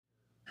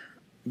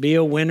Be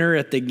a winner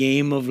at the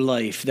game of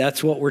life.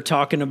 That's what we're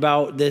talking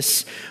about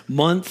this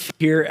month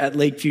here at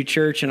Lakeview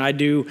Church. And I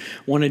do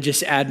want to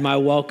just add my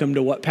welcome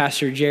to what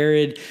Pastor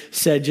Jared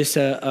said just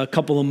a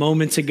couple of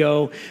moments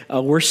ago.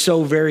 We're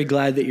so very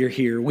glad that you're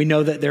here. We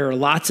know that there are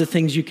lots of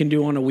things you can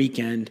do on a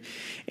weekend.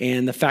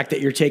 And the fact that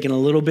you're taking a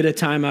little bit of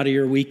time out of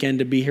your weekend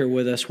to be here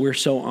with us, we're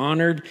so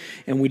honored.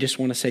 And we just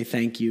want to say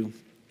thank you.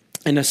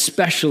 And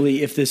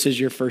especially if this is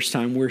your first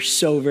time, we're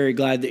so very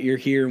glad that you're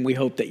here, and we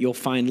hope that you'll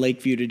find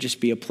Lakeview to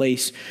just be a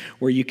place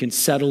where you can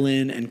settle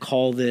in and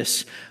call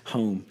this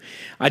home.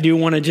 I do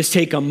want to just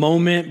take a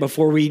moment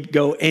before we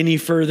go any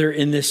further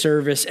in this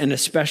service, and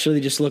especially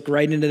just look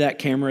right into that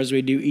camera as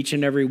we do each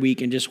and every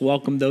week, and just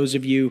welcome those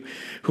of you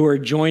who are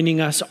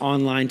joining us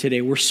online today.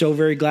 We're so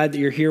very glad that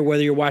you're here,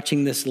 whether you're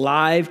watching this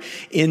live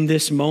in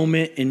this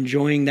moment,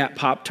 enjoying that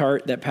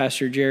Pop-Tart that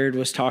Pastor Jared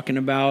was talking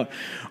about,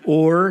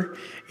 or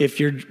if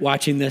you're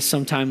watching this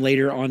sometime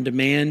later on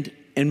demand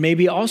and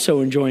maybe also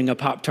enjoying a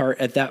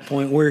Pop-Tart at that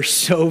point, we're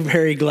so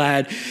very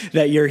glad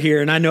that you're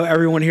here. And I know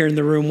everyone here in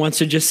the room wants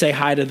to just say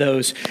hi to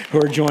those who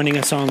are joining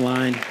us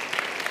online.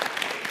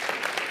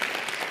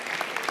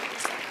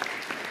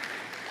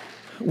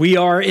 We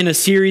are in a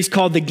series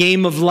called The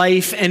Game of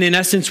Life, and in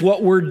essence,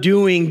 what we're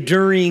doing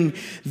during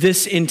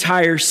this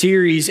entire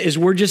series is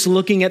we're just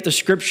looking at the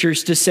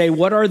scriptures to say,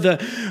 what are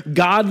the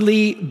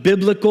godly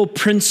biblical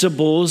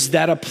principles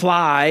that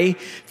apply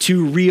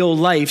to real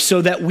life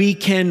so that we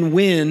can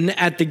win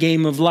at the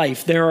game of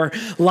life? There are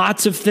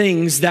lots of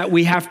things that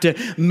we have to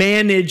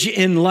manage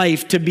in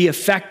life to be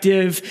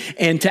effective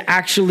and to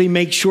actually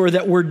make sure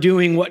that we're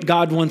doing what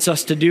God wants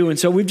us to do. And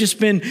so we've just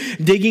been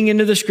digging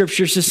into the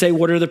scriptures to say,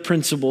 what are the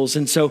principles?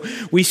 And so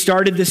we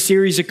started this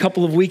series a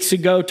couple of weeks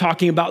ago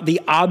talking about the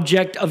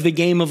object of the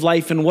game of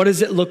life and what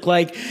does it look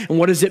like and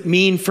what does it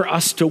mean for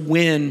us to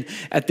win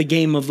at the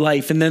game of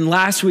life. And then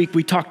last week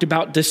we talked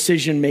about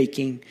decision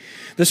making.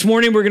 This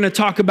morning we're going to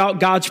talk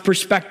about God's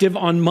perspective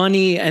on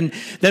money, and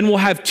then we'll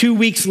have 2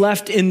 weeks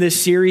left in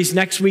this series.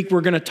 Next week we're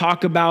going to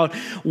talk about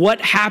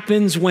what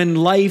happens when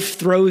life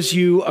throws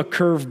you a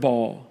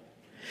curveball.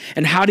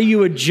 And how do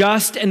you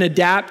adjust and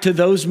adapt to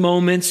those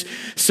moments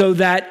so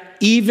that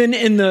even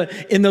in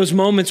those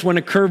moments when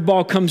a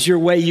curveball comes your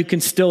way, you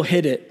can still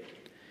hit it.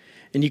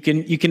 And you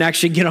can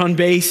actually get on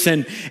base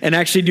and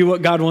actually do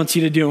what God wants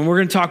you to do. And we're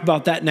going to talk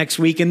about that next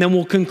week. And then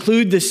we'll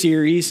conclude the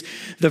series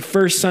the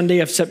first Sunday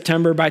of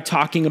September by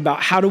talking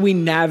about how do we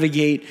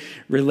navigate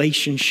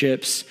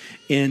relationships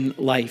in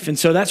life. And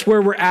so that's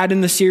where we're at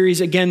in the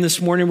series. Again, this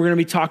morning we're going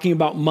to be talking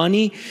about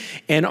money.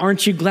 And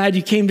aren't you glad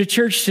you came to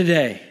church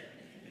today?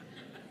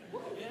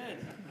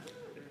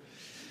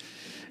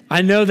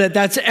 I know that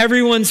that's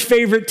everyone's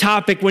favorite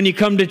topic when you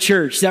come to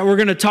church, that we're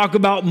going to talk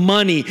about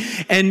money.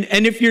 And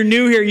if you're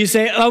new here, you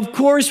say, of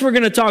course we're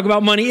going to talk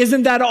about money.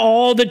 Isn't that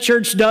all the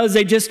church does?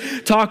 They just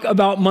talk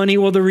about money.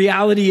 Well, the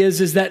reality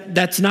is that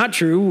that's not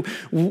true.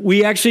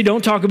 We actually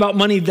don't talk about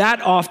money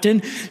that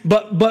often,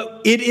 but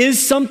it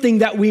is something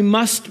that we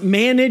must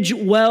manage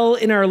well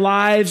in our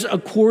lives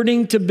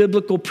according to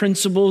biblical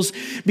principles,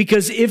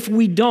 because if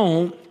we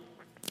don't,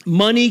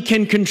 money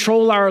can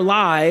control our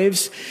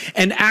lives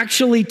and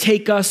actually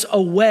take us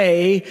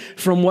away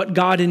from what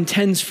God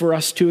intends for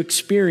us to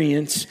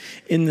experience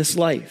in this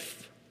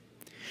life.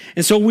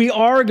 And so we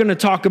are going to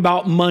talk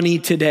about money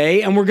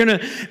today, and we're going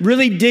to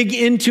really dig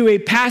into a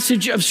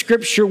passage of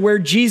scripture where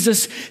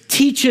Jesus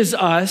teaches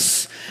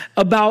us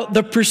about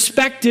the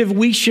perspective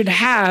we should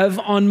have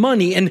on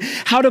money and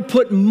how to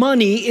put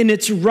money in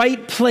its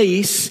right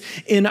place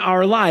in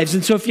our lives.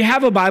 And so if you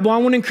have a Bible, I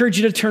want to encourage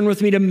you to turn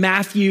with me to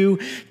Matthew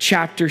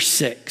chapter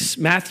 6.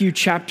 Matthew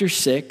chapter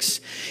 6.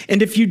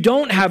 And if you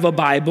don't have a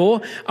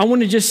Bible, I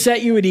want to just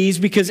set you at ease,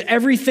 because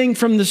everything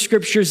from the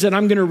scriptures that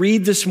I'm going to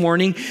read this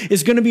morning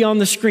is going to be on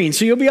the screen.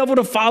 So you'll be able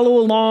to follow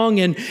along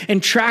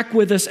and track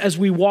with us as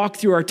we walk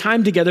through our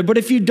time together. But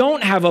if you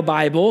don't have a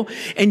Bible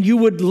and you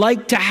would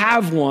like to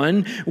have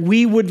one,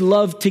 we would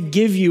love to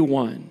give you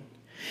one.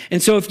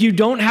 And so if you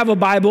don't have a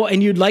Bible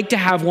and you'd like to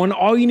have one,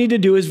 all you need to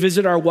do is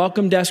visit our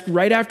welcome desk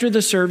right after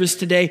the service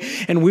today,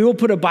 and we will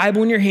put a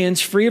Bible in your hands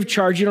free of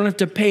charge. You don't have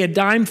to pay a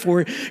dime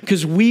for it,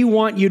 because we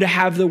want you to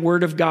have the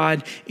Word of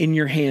God in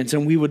your hands,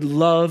 and we would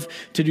love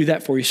to do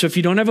that for you. So if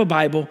you don't have a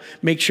Bible,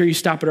 make sure you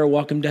stop at our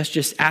welcome desk.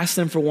 Just ask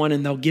them for one,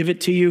 and they'll give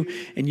it to you,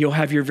 and you'll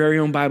have your very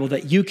own Bible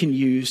that you can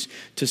use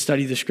to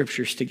study the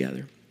scriptures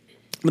together.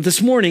 But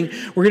this morning,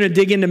 we're going to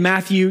dig into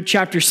Matthew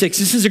chapter 6.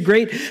 This is a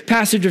great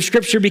passage of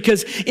scripture,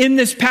 because in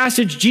this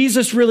passage,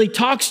 Jesus really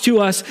talks to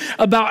us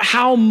about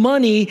how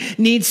money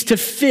needs to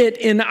fit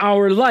in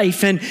our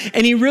life. And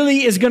he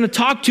really is going to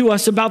talk to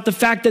us about the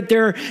fact that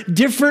there are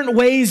different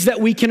ways that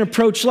we can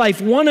approach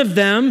life. One of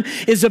them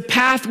is a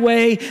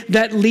pathway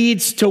that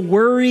leads to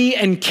worry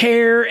and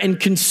care and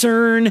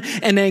concern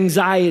and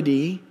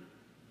anxiety.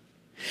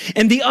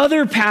 And the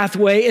other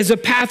pathway is a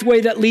pathway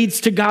that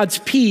leads to God's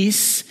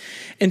peace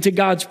and to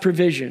God's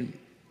provision.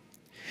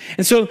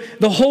 And so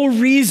the whole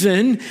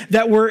reason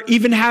that we're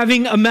even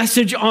having a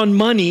message on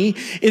money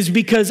is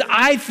because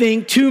I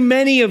think too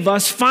many of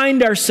us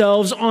find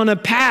ourselves on a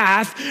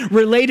path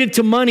related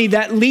to money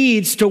that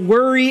leads to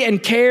worry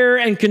and care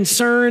and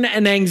concern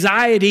and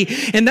anxiety.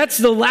 And that's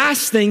the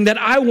last thing that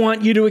I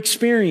want you to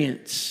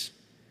experience.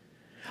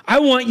 I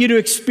want you to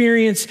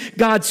experience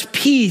God's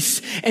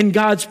peace and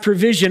God's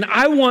provision.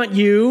 I want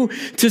you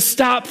to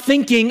stop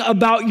thinking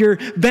about your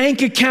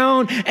bank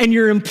account and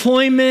your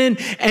employment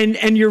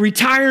and your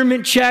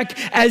retirement check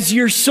as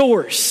your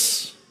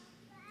source.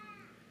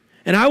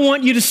 And I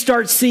want you to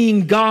start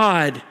seeing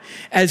God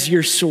as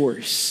your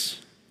source.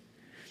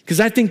 Because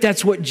I think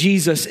that's what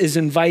Jesus is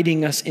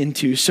inviting us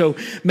into. So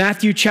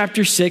Matthew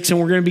chapter 6, and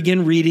we're going to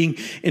begin reading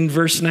in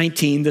verse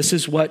 19. This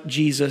is what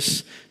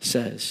Jesus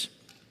says.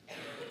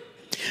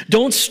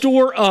 Don't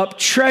store up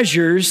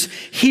treasures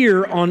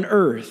here on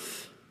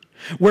earth,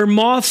 where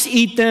moths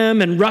eat them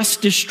and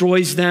rust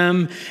destroys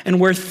them, and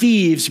where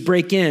thieves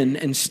break in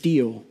and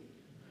steal.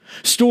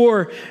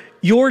 Store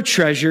your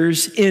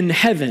treasures in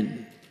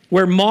heaven,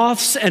 where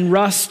moths and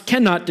rust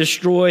cannot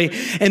destroy,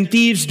 and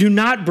thieves do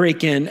not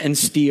break in and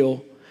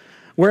steal.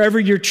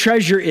 Wherever your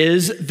treasure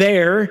is,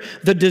 there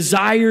the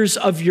desires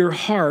of your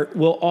heart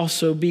will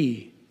also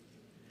be.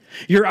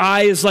 Your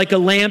eye is like a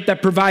lamp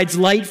that provides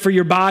light for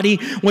your body.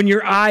 When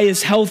your eye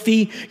is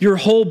healthy, your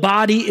whole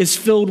body is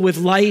filled with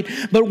light.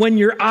 But when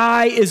your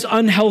eye is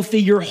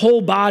unhealthy, your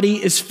whole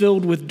body is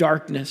filled with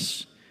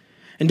darkness.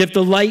 And if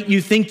the light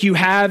you think you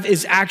have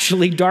is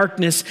actually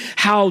darkness,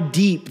 how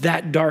deep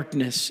that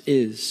darkness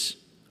is.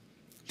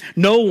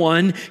 No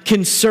one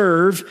can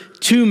serve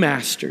two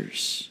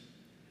masters.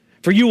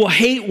 For you will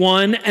hate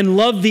one and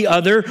love the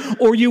other,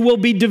 or you will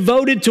be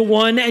devoted to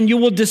one and you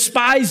will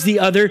despise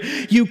the other.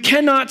 You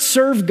cannot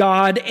serve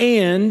God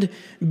and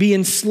be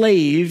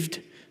enslaved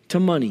to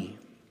money.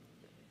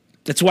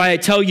 That's why I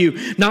tell you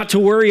not to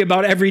worry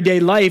about everyday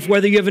life,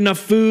 whether you have enough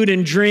food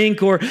and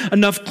drink or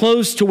enough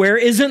clothes to wear.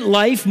 Isn't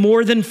life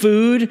more than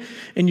food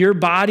and your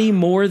body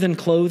more than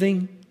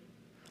clothing?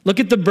 Look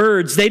at the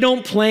birds. They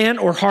don't plant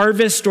or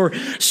harvest or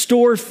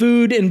store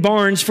food in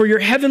barns, for your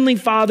heavenly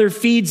Father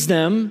feeds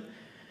them.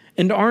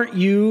 And aren't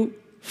you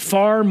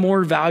far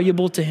more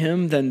valuable to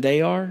him than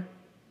they are?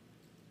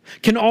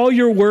 Can all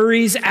your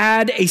worries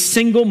add a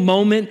single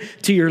moment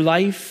to your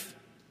life?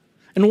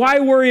 And why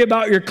worry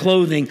about your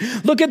clothing?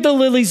 Look at the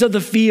lilies of the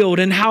field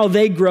and how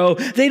they grow.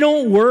 They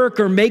don't work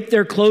or make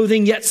their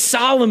clothing, yet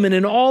Solomon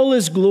in all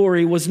his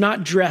glory was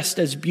not dressed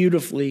as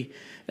beautifully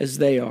as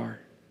they are.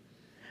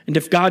 And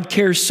if God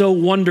cares so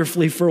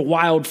wonderfully for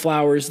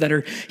wildflowers that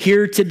are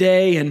here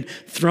today and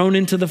thrown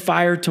into the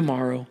fire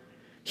tomorrow,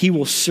 he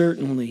will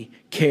certainly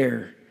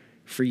care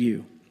for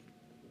you.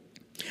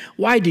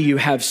 Why do you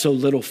have so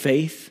little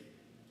faith?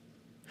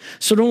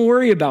 So don't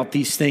worry about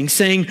these things,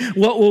 saying,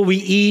 what will we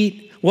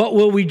eat? What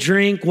will we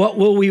drink? What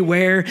will we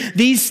wear?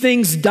 These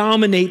things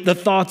dominate the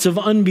thoughts of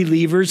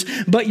unbelievers,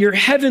 but your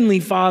heavenly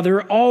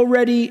Father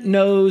already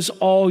knows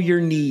all your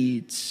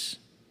needs.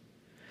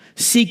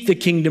 Seek the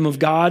kingdom of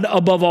God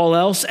above all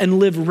else and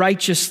live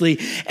righteously,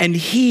 and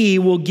he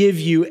will give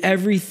you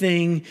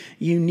everything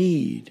you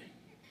need.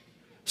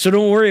 So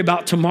don't worry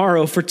about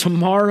tomorrow, for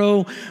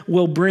tomorrow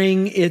will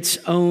bring its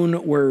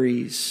own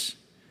worries.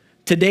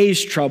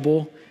 Today's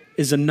trouble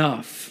is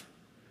enough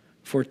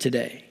for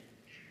today.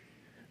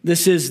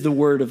 This is the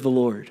word of the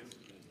Lord.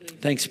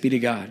 Thanks be to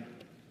God.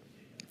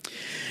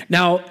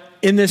 Now,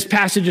 in this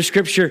passage of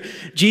scripture,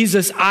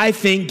 Jesus, I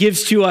think,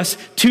 gives to us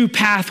two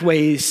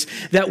pathways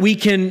that we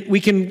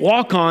can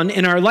walk on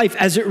in our life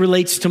as it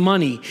relates to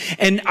money.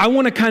 And I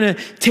want to kind of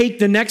take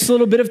the next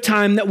little bit of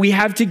time that we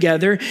have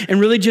together and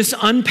really just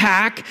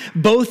unpack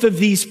both of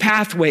these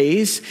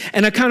pathways.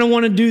 And I kind of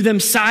want to do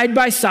them side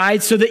by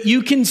side so that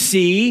you can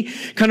see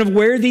kind of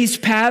where these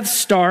paths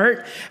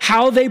start,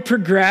 how they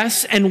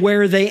progress, and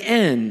where they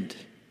end.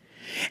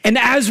 And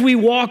as we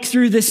walk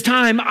through this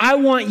time, I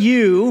want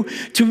you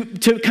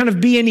to kind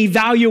of be in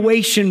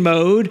evaluation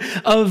mode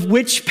of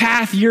which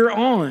path you're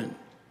on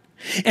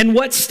and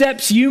what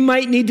steps you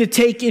might need to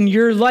take in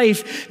your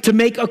life to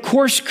make a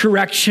course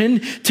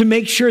correction to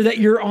make sure that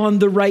you're on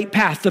the right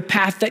path, the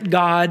path that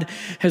God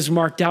has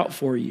marked out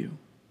for you.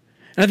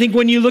 And I think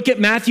when you look at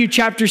Matthew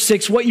chapter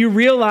 6, what you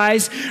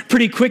realize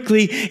pretty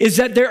quickly is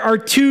that there are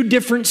two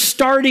different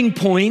starting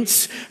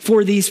points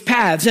for these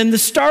paths. And the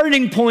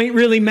starting point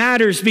really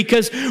matters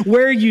because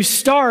where you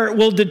start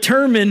will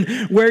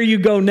determine where you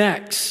go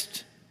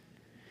next.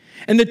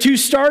 And the two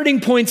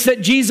starting points that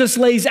Jesus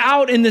lays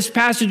out in this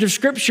passage of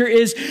scripture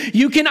is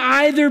you can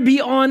either be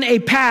on a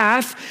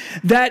path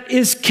that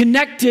is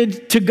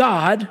connected to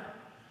God,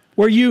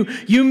 where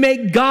you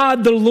make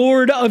God the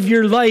Lord of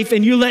your life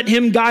and you let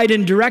him guide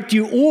and direct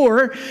you,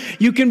 or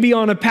you can be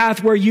on a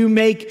path where you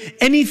make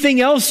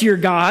anything else your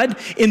God.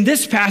 In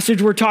this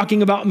passage, we're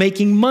talking about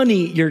making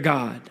money your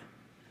God.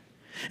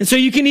 And so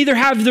you can either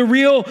have the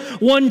real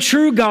one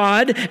true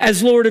God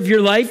as Lord of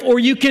your life, or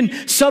you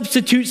can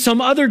substitute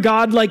some other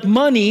God like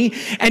money.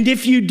 And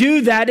if you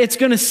do that, it's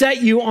going to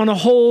set you on a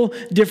whole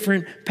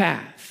different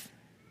path.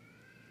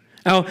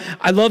 Now,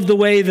 I love the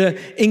way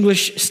the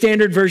English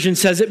Standard Version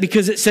says it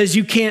because it says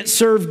you can't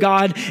serve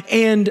God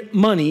and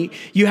money.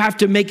 You have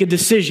to make a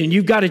decision.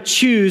 You've got to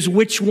choose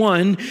which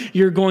one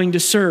you're going to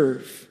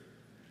serve.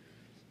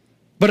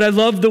 But I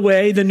love the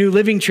way the New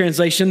Living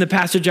Translation, the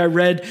passage I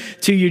read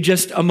to you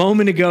just a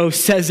moment ago,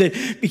 says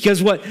it,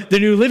 because what the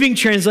New Living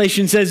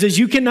Translation says is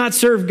you cannot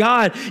serve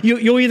God.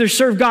 You'll either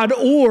serve God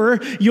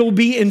or you'll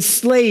be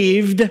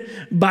enslaved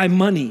by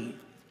money.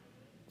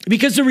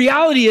 Because the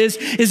reality is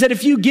that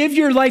if you give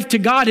your life to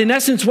God, in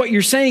essence, what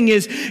you're saying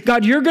is,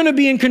 God, you're going to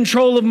be in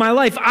control of my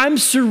life. I'm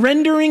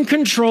surrendering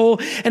control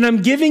and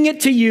I'm giving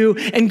it to you.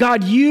 And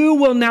God, you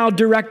will now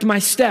direct my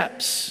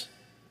steps.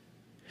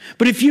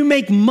 But if you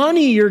make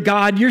money your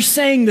God, you're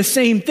saying the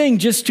same thing,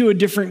 just to a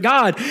different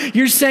God.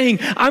 You're saying,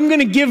 I'm going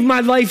to give my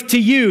life to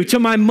you, to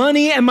my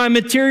money and my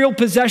material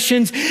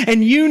possessions,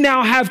 and you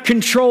now have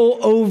control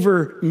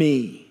over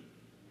me.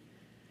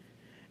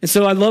 And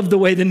so I love the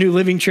way the New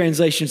Living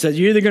Translation says,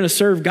 you're either going to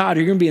serve God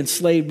or you're going to be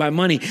enslaved by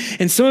money.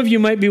 And some of you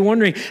might be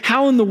wondering,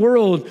 how in the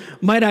world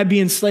might I be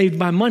enslaved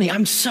by money?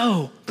 I'm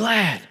so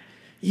glad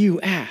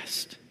you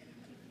asked.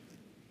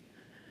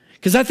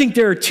 Because I think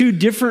there are two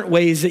different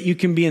ways that you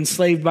can be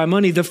enslaved by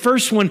money. The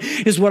first one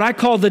is what I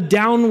call the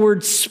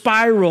downward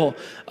spiral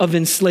of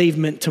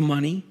enslavement to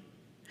money.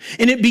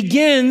 And it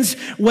begins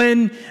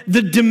when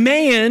the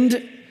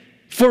demand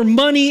for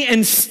money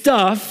and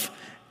stuff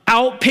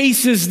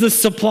outpaces the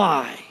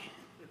supply.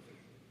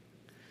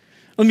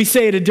 Let me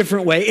say it a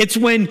different way. It's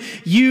when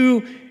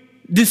you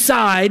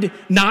decide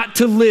not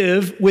to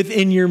live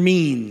within your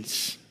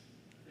means.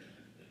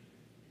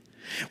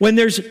 When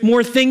there's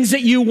more things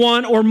that you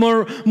want or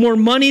more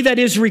money that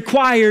is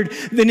required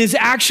than is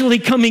actually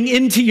coming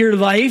into your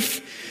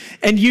life,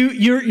 and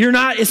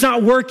it's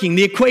not working.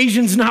 The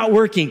equation's not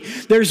working.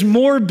 There's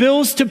more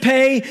bills to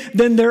pay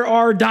than there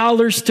are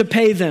dollars to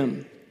pay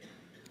them.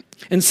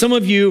 And some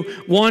of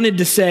you wanted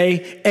to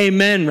say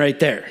amen right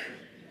there.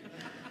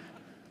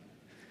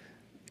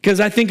 Because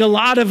I think a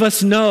lot of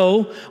us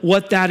know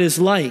what that is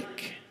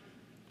like.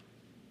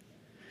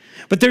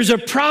 But there's a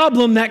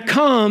problem that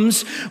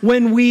comes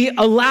when we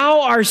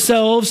allow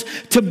ourselves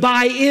to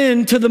buy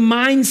into the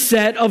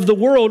mindset of the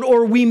world,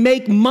 or we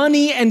make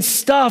money and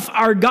stuff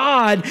our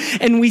God,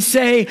 and we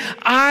say,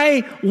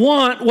 I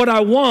want what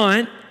I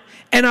want,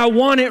 and I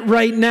want it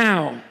right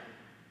now.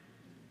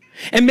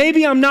 And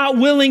maybe I'm not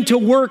willing to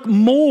work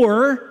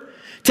more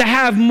to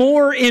have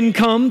more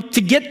income to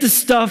get the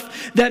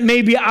stuff that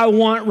maybe I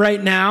want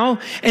right now.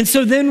 And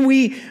so then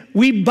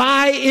we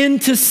buy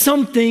into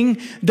something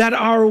that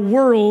our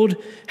world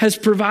has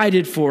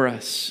provided for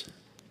us.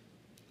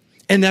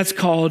 And that's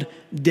called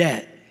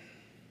debt.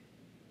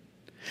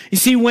 You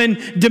see,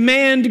 when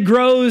demand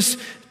grows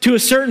to a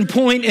certain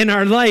point in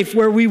our life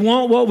where we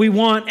want what we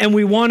want and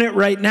we want it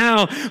right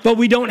now, but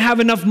we don't have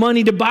enough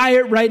money to buy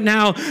it right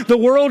now, the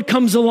world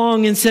comes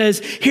along and says,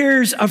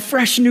 here's a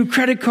fresh new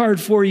credit card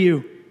for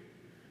you.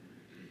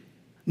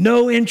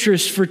 No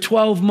interest for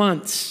 12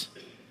 months.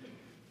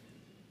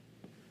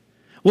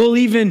 We'll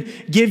even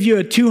give you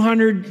a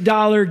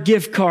 $200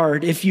 gift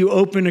card if you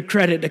open a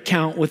credit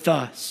account with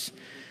us.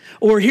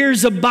 Or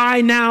here's a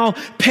buy now,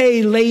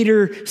 pay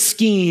later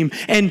scheme.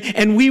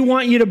 And we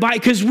want you to buy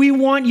because we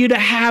want you to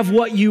have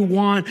what you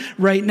want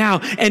right now.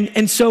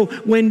 And so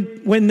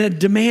when the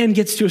demand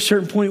gets to a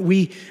certain point,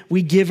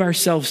 we give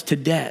ourselves to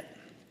debt.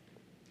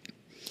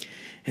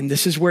 And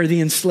this is where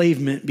the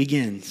enslavement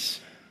begins.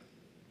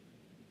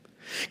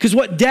 Because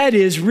what debt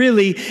is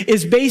really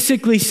is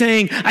basically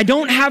saying, I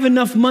don't have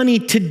enough money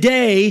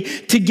today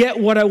to get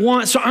what I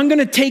want. So I'm going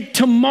to take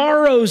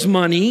tomorrow's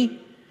money.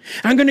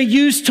 I'm going to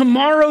use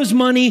tomorrow's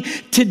money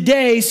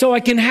today so I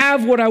can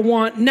have what I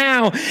want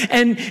now.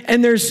 And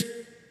there's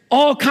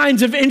all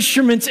kinds of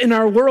instruments in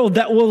our world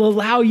that will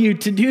allow you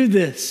to do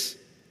this.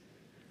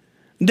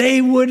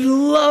 They would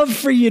love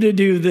for you to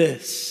do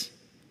this.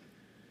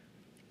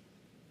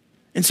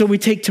 And so we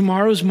take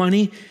tomorrow's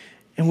money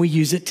and we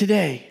use it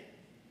today.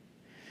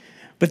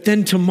 But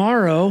then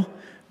tomorrow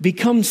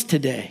becomes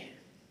today.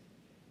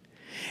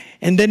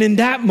 And then in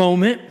that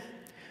moment,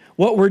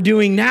 what we're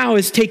doing now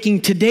is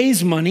taking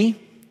today's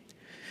money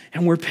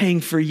and we're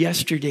paying for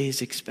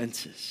yesterday's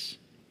expenses.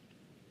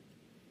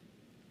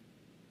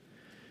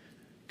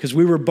 Because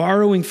we were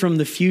borrowing from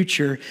the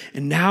future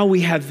and now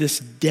we have this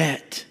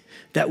debt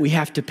that we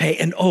have to pay.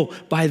 And oh,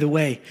 by the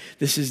way,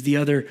 this is the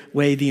other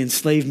way the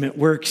enslavement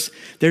works.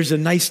 There's a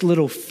nice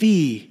little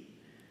fee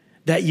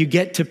that you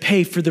get to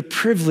pay for the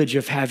privilege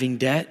of having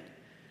debt.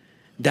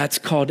 That's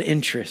called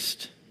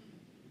interest.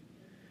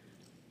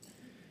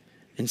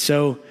 And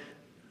so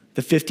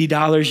the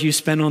 $50 you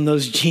spend on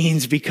those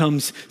jeans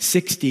becomes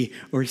 $60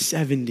 or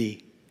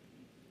 $70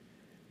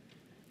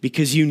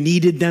 because you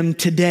needed them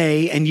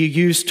today and you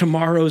used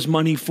tomorrow's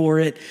money for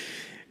it.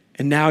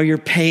 And now you're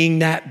paying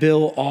that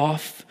bill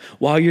off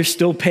while you're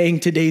still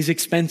paying today's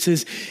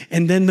expenses.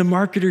 And then the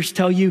marketers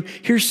tell you,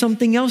 here's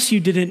something else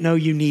you didn't know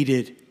you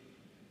needed.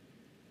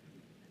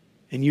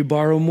 And you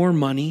borrow more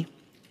money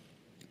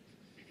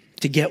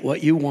to get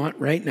what you want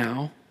right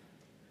now.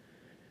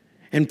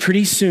 And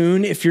pretty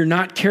soon, if you're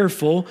not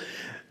careful,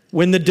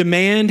 when the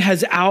demand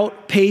has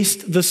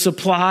outpaced the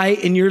supply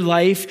in your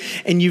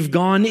life and you've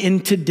gone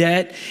into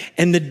debt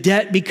and the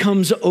debt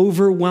becomes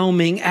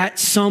overwhelming, at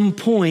some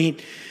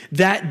point,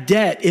 that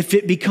debt, if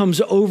it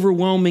becomes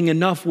overwhelming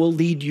enough, will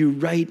lead you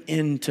right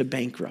into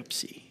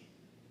bankruptcy.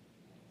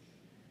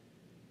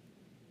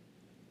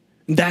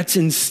 That's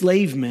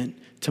enslavement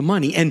to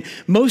money. And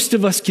most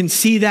of us can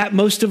see that.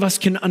 Most of us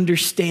can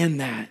understand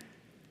that.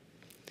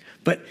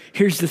 But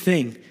here's the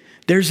thing.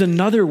 There's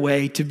another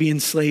way to be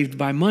enslaved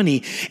by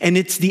money, and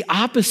it's the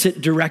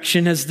opposite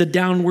direction as the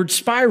downward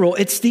spiral.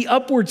 It's the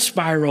upward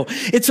spiral.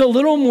 It's a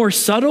little more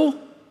subtle,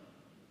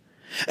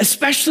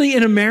 especially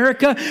in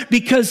America,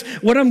 because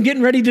what I'm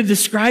getting ready to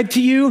describe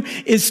to you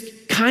is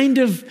kind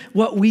of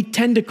what we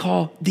tend to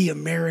call the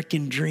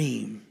American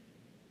dream.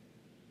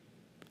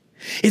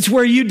 It's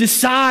where you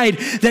decide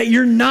that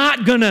you're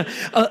not gonna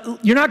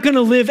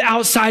live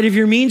outside of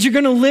your means. You're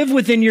gonna live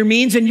within your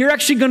means, and you're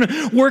actually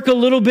gonna work a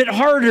little bit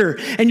harder,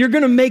 and you're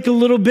gonna make a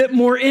little bit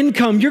more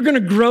income. You're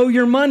gonna grow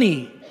your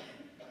money.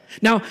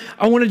 Now,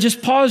 I want to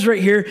just pause right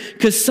here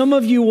because some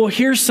of you will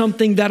hear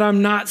something that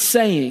I'm not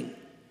saying.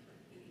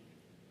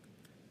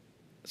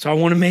 So I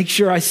want to make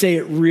sure I say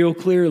it real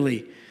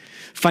clearly.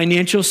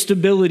 Financial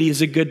stability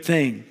is a good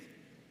thing.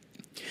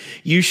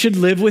 You should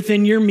live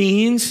within your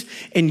means,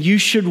 and you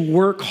should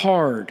work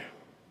hard.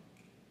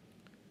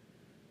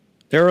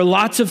 There are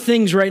lots of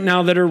things right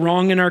now that are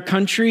wrong in our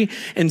country,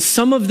 and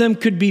some of them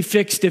could be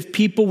fixed if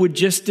people would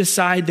just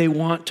decide they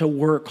want to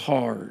work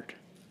hard.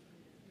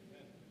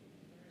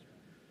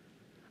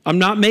 I'm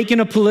not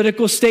making a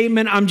political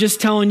statement. I'm just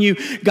telling you,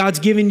 God's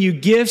given you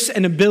gifts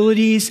and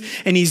abilities,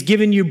 and He's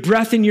given you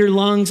breath in your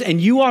lungs,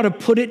 and you ought to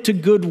put it to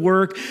good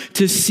work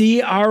to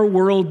see our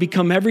world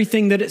become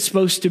everything that it's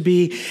supposed to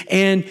be,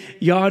 and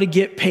you ought to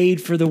get paid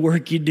for the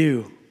work you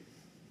do.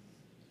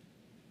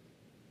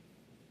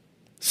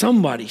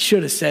 Somebody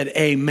should have said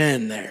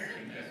amen there,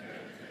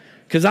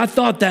 because I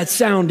thought that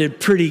sounded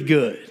pretty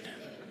good.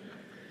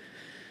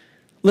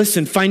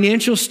 Listen,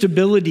 financial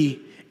stability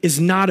is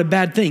not a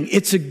bad thing.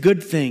 It's a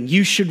good thing.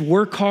 You should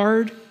work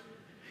hard.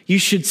 You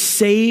should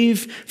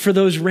save for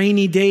those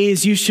rainy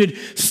days. You should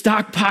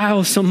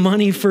stockpile some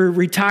money for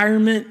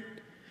retirement.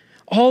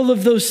 All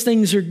of those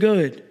things are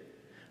good.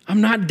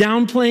 I'm not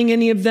downplaying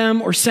any of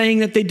them or saying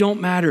that they don't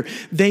matter.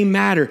 They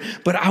matter.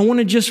 But I want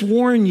to just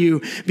warn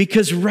you,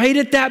 because right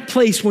at that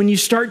place when you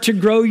start to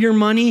grow your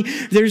money,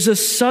 there's a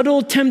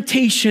subtle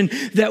temptation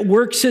that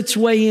works its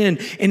way in,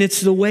 and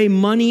it's the way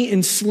money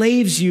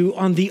enslaves you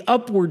on the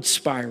upward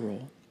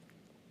spiral.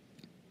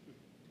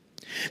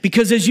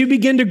 Because as you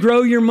begin to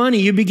grow your money,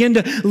 you begin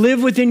to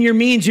live within your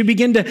means, you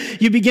begin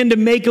to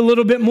make a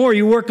little bit more,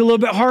 you work a little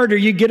bit harder,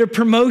 you get a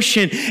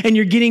promotion, and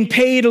you're getting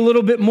paid a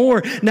little bit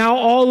more. Now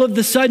all of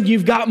a sudden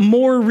you've got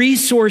more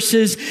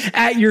resources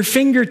at your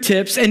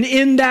fingertips, and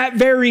in that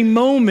very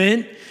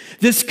moment,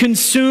 this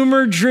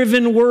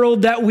consumer-driven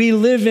world that we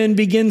live in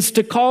begins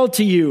to call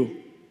to you.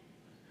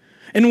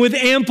 And with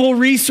ample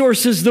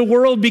resources, the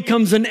world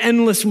becomes an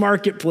endless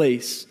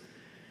marketplace.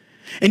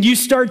 And you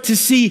start to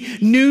see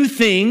new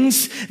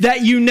things that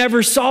you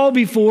never saw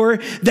before,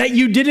 that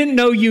you didn't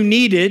know you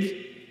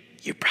needed.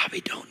 You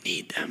probably don't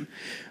need them,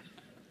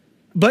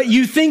 but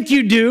you think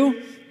you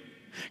do,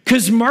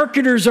 because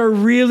marketers are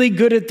really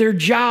good at their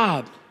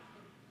job.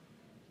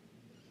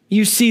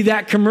 You see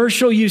that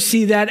commercial, you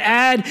see that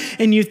ad,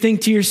 and you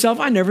think to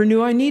yourself, I never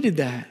knew I needed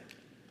that.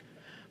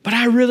 But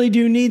I really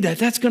do need that.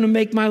 That's going to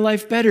make my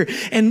life better.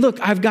 And look,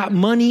 I've got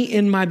money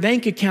in my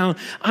bank account.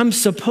 I'm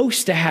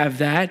supposed to have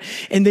that.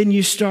 And then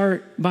you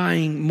start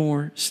buying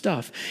more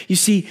stuff. You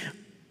see,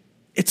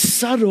 it's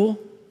subtle.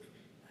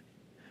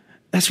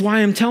 That's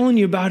why I'm telling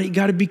you about it. You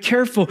got to be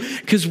careful,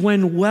 because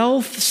when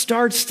wealth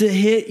starts to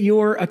hit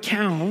your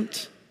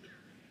account,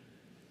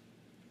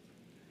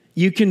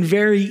 you can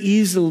very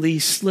easily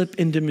slip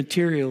into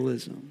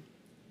materialism.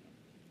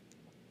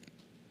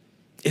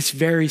 It's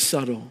very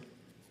subtle.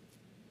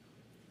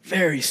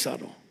 Very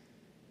subtle.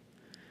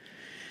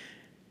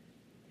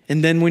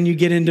 And then when you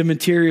get into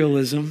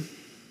materialism,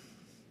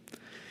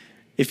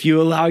 if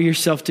you allow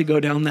yourself to go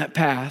down that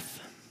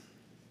path,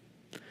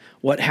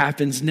 what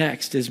happens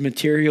next is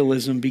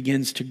materialism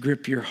begins to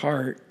grip your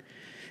heart.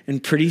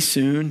 And pretty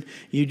soon,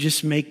 you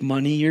just make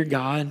money your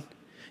God.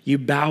 You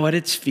bow at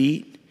its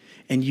feet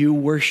and you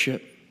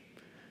worship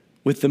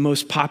with the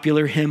most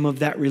popular hymn of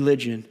that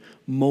religion.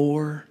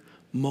 More,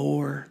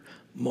 more,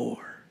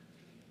 more.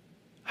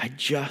 I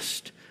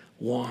just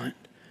want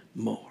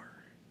more.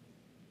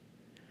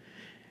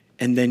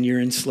 And then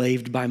you're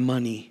enslaved by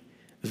money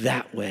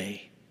that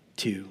way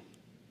too.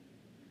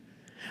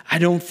 I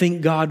don't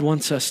think God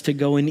wants us to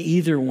go in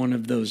either one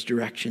of those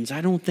directions. I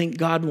don't think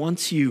God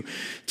wants you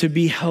to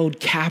be held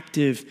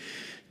captive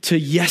to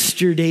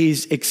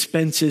yesterday's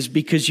expenses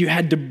because you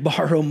had to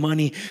borrow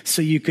money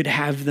so you could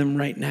have them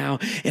right now.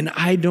 And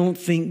I don't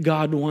think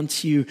God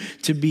wants you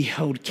to be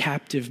held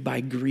captive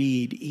by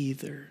greed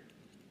either.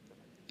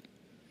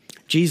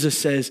 Jesus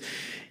says,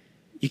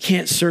 You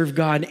can't serve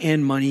God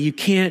and money. You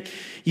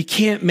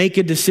can't make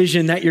a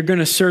decision that you're going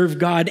to serve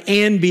God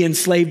and be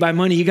enslaved by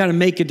money. You got to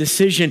make a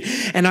decision.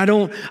 And I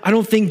don't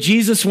think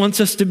Jesus wants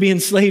us to be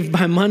enslaved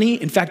by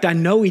money. In fact, I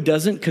know he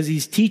doesn't, because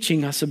he's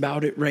teaching us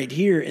about it right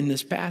here in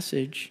this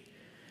passage.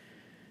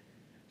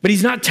 But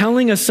he's not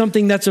telling us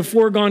something that's a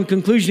foregone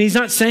conclusion. He's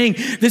not saying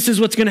this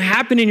is what's going to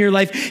happen in your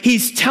life.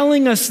 He's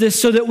telling us this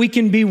so that we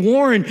can be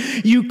warned.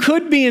 You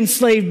could be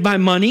enslaved by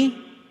money,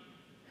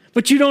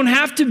 but you don't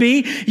have to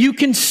be. You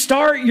can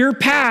start your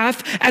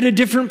path at a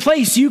different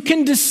place. You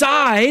can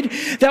decide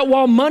that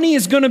while money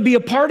is going to be a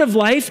part of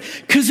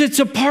life, because it's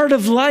a part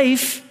of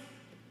life,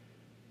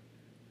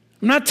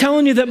 I'm not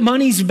telling you that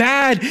money's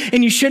bad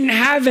and you shouldn't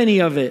have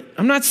any of it.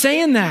 I'm not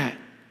saying that.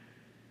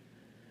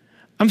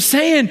 I'm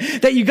saying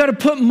that you got to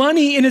put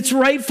money in its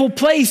rightful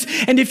place.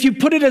 And if you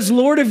put it as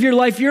Lord of your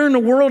life, you're in a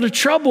world of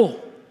trouble.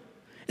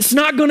 It's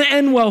not going to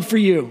end well for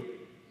you.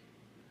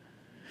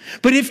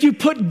 But if you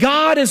put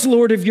God as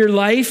Lord of your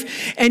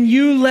life and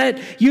you let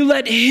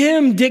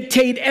him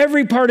dictate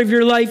every part of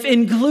your life,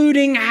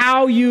 including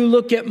how you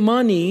look at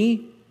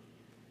money,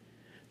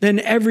 then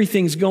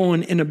everything's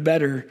going in a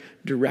better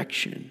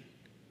direction.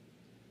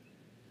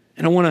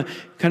 And I want to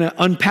kind of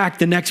unpack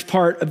the next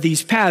part of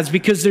these paths,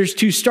 because there's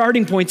two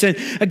starting points. And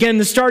again,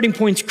 the starting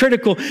point's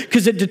critical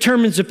because it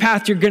determines the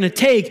path you're going to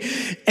take.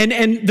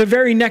 And the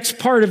very next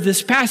part of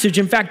this passage,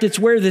 in fact, it's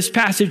where this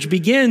passage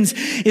begins,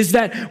 is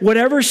that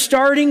whatever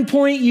starting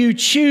point you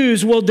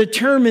choose will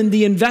determine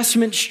the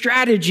investment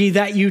strategy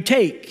that you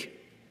take.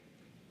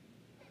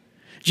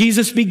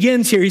 Jesus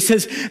begins here. He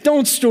says,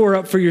 don't store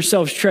up for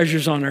yourselves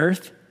treasures on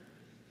earth.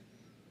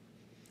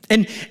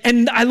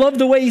 And I love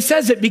the way he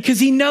says it, because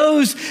he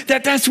knows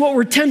that that's what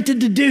we're tempted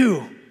to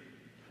do,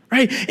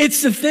 right?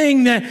 It's the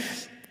thing that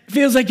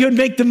feels like it would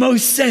make the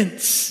most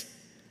sense,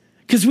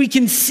 because we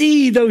can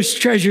see those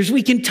treasures.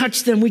 We can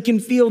touch them. We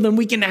can feel them.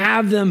 We can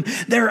have them.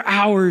 They're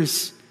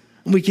ours,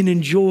 and we can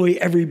enjoy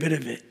every bit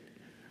of it.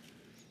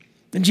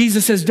 And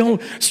Jesus says,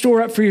 don't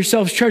store up for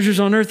yourselves treasures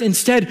on earth.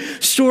 Instead,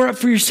 store up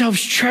for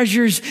yourselves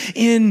treasures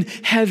in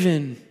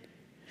heaven.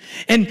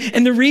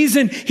 And the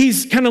reason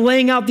he's kind of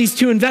laying out these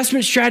two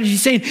investment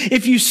strategies, saying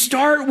if you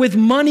start with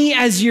money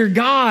as your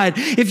God,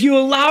 if you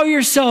allow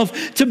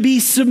yourself to be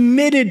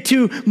submitted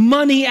to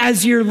money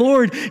as your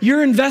Lord,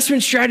 your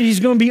investment strategy is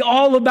going to be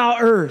all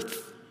about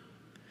earth.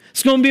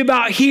 It's going to be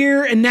about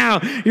here and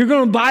now. You're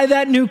going to buy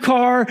that new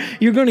car.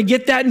 You're going to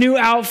get that new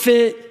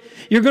outfit.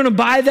 You're going to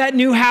buy that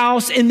new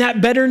house in that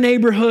better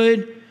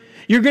neighborhood.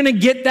 You're going to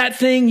get that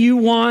thing you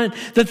want,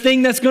 the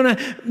thing that's going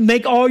to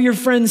make all your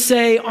friends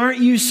say, aren't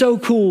you so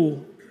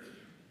cool?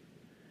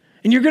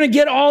 And you're going to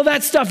get all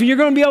that stuff, and you're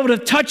going to be able to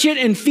touch it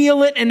and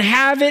feel it and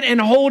have it and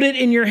hold it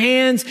in your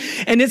hands,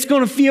 and it's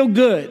going to feel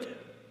good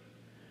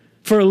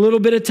for a little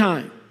bit of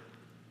time.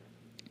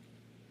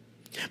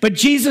 But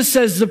Jesus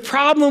says the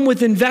problem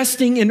with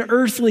investing in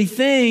earthly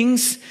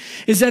things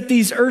is that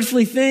these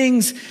earthly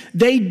things,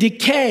 they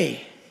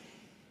decay.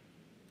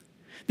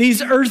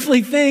 These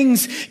earthly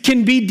things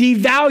can be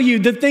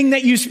devalued. The thing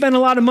that you spent a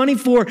lot of money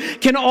for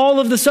can all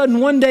of a sudden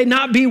one day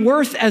not be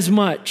worth as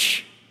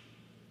much.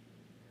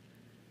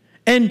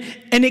 And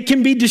it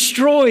can be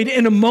destroyed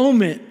in a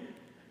moment,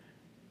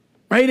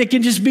 right? It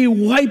can just be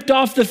wiped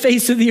off the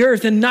face of the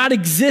earth and not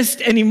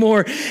exist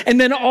anymore. And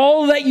then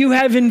all that you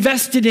have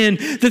invested in,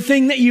 the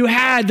thing that you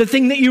had, the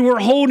thing that you were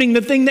holding,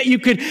 the thing that you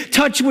could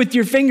touch with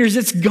your fingers,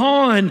 it's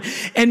gone.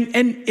 And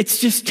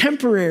it's just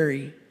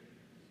temporary.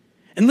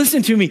 And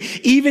listen to me,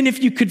 even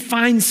if you could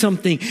find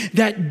something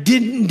that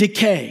didn't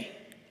decay,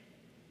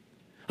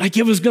 like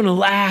it was going to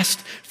last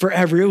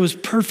forever, it was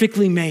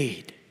perfectly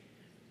made,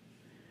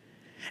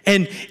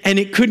 and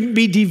it couldn't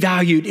be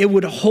devalued, it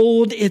would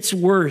hold its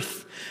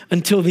worth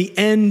until the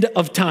end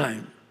of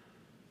time.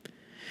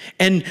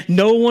 And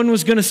no one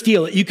was going to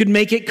steal it. You could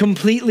make it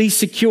completely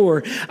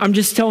secure. I'm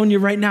just telling you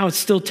right now, it's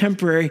still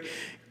temporary,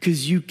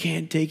 because you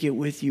can't take it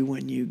with you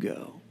when you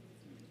go.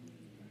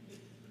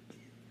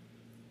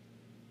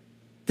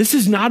 This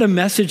is not a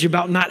message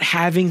about not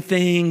having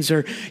things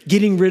or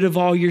getting rid of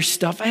all your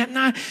stuff. I'm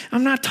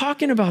not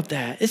talking about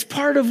that. It's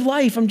part of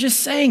life. I'm just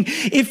saying,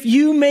 if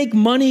you make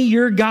money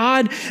your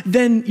God,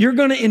 then you're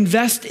going to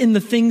invest in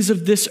the things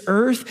of this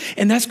earth,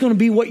 and that's going to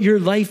be what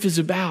your life is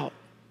about.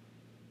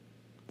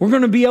 We're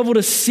going to be able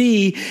to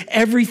see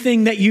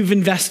everything that you've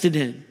invested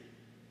in,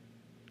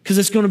 because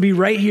it's going to be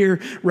right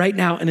here, right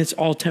now, and it's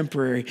all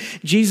temporary.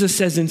 Jesus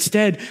says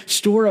instead,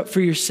 store up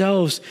for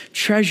yourselves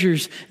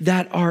treasures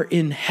that are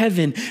in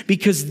heaven,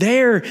 because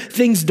there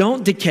things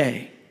don't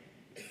decay.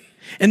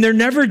 And they're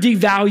never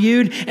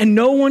devalued, and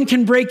no one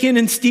can break in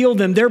and steal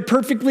them. They're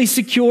perfectly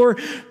secure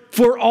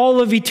for all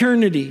of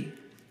eternity.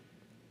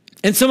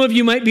 And some of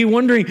you might be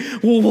wondering,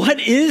 well, what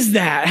is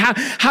that?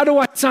 How do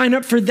I sign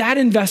up for that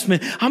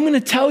investment? I'm going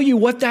to tell you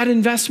what that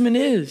investment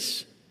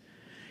is.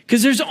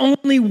 Because there's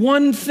only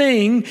one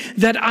thing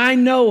that I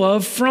know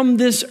of from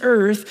this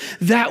earth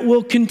that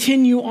will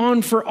continue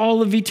on for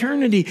all of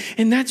eternity,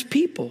 and that's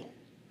people.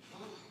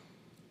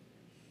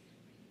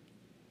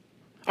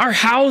 Our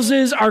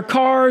houses, our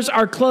cars,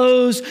 our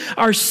clothes,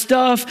 our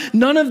stuff,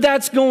 none of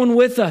that's going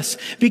with us,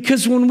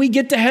 because when we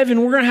get to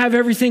heaven, we're going to have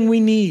everything we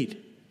need.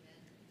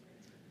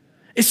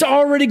 It's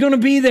already going to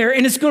be there,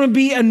 and it's going to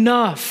be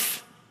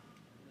enough.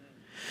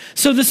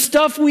 So the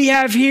stuff we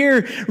have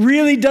here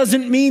really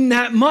doesn't mean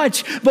that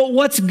much, but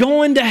what's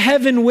going to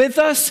heaven with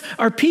us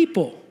are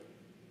people.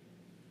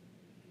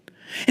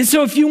 And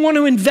so if you want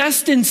to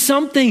invest in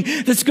something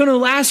that's going to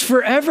last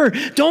forever,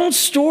 don't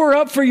store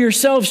up for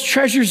yourselves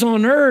treasures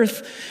on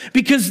earth,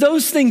 because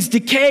those things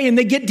decay and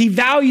they get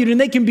devalued and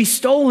they can be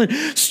stolen.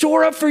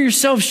 Store up for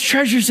yourselves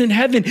treasures in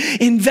heaven.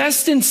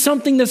 Invest in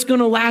something that's going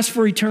to last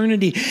for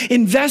eternity.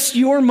 Invest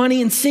your money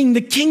in seeing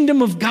the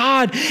kingdom of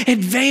God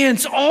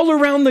advance all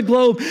around the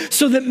globe,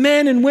 so that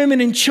men and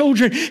women and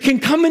children can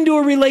come into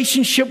a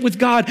relationship with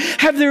God,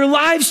 have their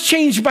lives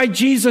changed by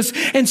Jesus,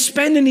 and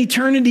spend an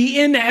eternity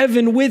in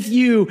heaven with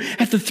you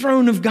at the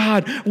throne of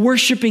God,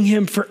 worshiping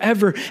him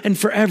forever and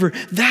forever.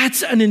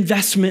 That's an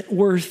investment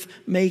worth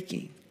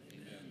making.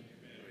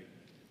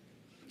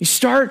 You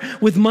start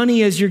with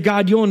money as your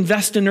God, you'll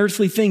invest in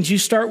earthly things. You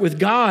start with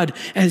God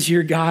as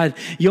your God,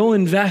 you'll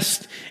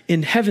invest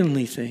in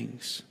heavenly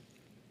things.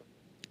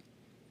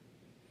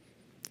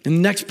 And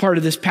the next part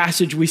of this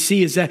passage we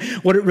see is that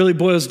what it really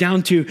boils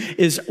down to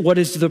is what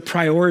is the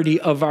priority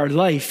of our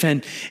life.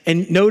 And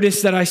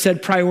notice that I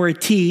said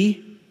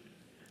priority,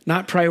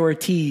 not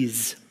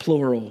priorities,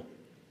 plural.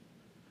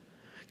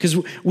 Because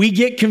we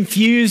get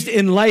confused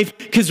in life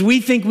because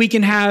we think we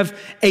can have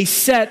a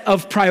set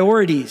of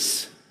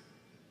priorities.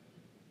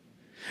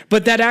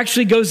 But that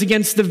actually goes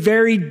against the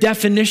very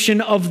definition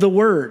of the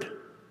word.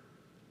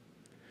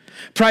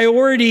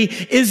 Priority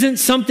isn't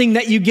something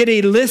that you get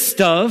a list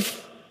of.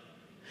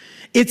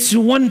 It's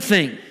one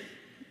thing.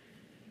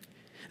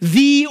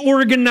 The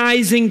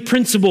organizing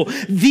principle,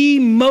 the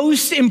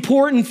most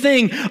important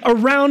thing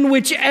around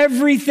which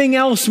everything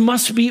else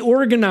must be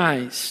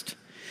organized.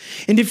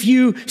 And if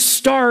you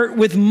start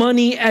with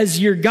money as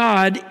your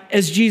God,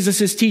 as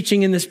Jesus is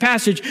teaching in this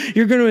passage,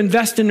 you're going to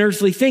invest in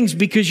earthly things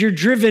because you're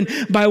driven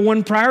by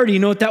one priority. You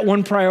know what that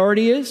one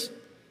priority is?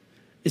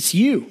 It's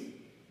you.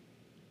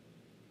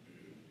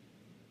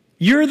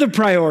 You're the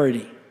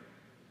priority.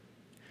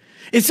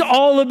 It's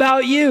all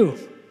about you.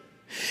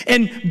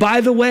 And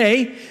by the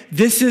way,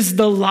 this is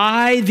the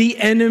lie the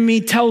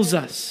enemy tells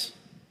us.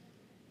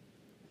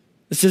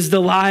 This is the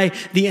lie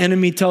the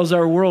enemy tells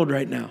our world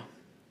right now.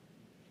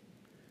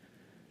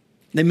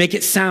 They make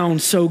it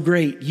sound so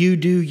great. You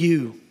do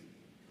you.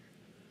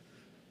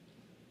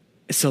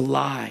 It's a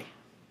lie.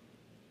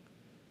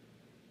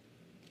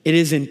 It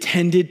is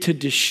intended to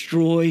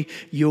destroy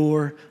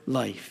your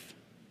life.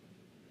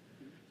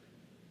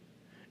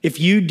 If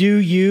you do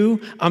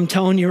you, I'm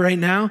telling you right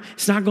now,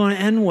 it's not going to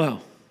end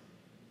well.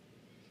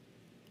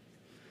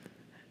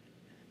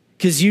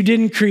 Because you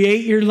didn't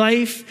create your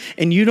life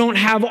and you don't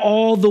have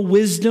all the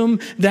wisdom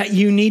that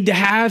you need to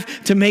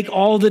have to make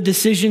all the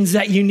decisions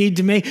that you need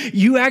to make.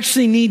 You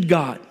actually need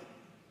God.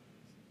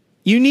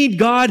 You need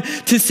God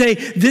to say,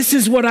 this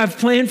is what I've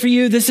planned for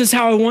you. This is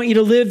how I want you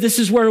to live. This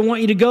is where I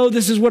want you to go.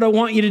 This is what I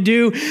want you to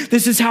do.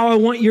 This is how I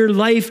want your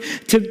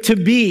life to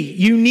be.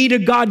 You need a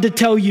God to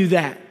tell you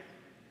that.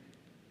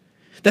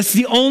 That's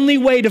the only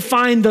way to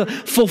find the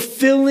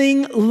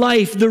fulfilling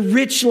life, the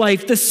rich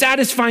life, the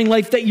satisfying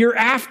life that you're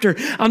after.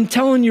 I'm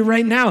telling you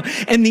right now.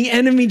 And the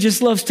enemy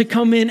just loves to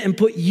come in and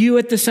put you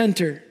at the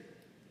center.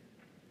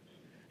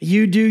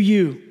 You do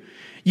you.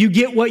 You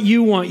get what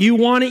you want. You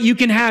want it, you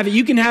can have it.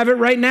 You can have it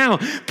right now.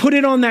 Put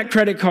it on that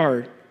credit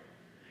card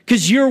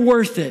because you're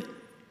worth it.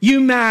 You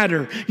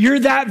matter.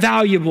 You're that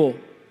valuable.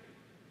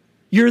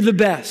 You're the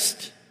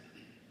best.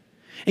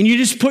 And you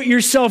just put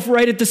yourself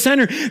right at the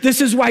center.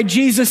 This is why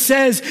Jesus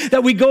says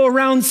that we go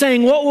around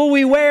saying, what will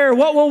we wear?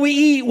 What will we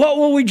eat? What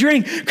will we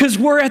drink? Because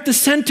we're at the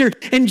center.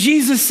 And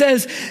Jesus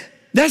says,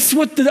 that's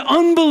what the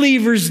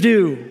unbelievers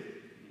do.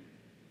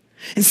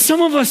 And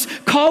some of us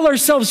call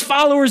ourselves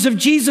followers of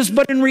Jesus,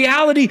 but in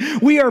reality,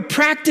 we are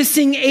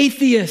practicing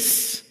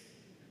atheists.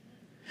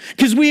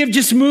 Because we have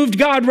just moved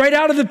God right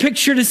out of the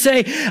picture to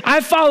say,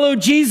 I follow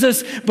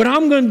Jesus, but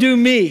I'm going to do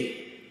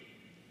me.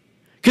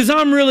 Because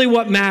I'm really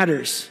what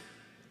matters.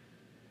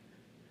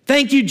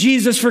 Thank you,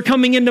 Jesus, for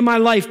coming into my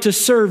life to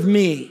serve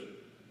me.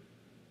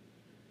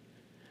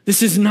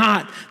 This is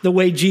not the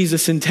way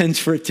Jesus intends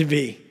for it to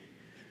be.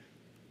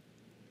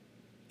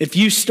 If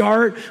you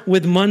start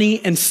with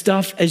money and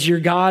stuff as your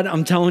God,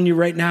 I'm telling you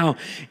right now,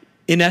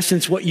 in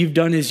essence, what you've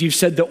done is you've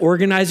said the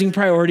organizing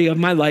priority of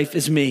my life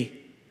is me.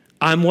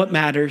 I'm what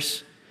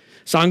matters.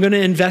 So I'm going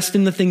to invest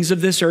in the things of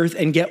this earth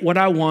and get what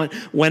I want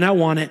when I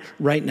want it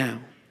right now.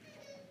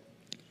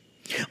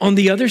 On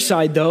the other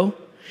side, though,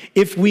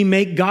 if we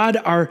make God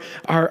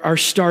our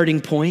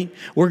starting point,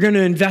 we're going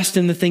to invest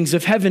in the things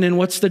of heaven. And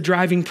what's the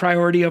driving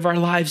priority of our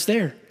lives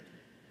there?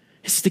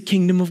 It's the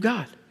kingdom of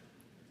God.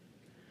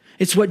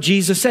 It's what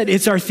Jesus said.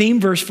 It's our theme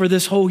verse for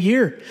this whole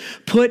year.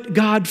 Put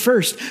God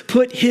first.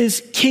 Put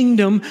his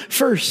kingdom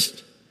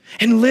first.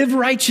 and live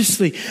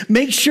righteously.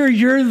 Make sure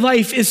your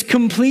life is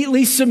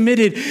completely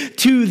submitted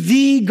to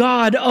the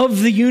God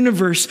of the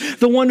universe,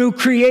 the one who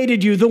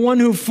created you, the one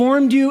who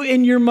formed you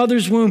in your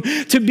mother's womb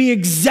to be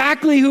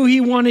exactly who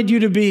he wanted you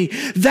to be.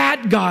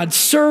 That God,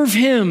 serve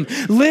him,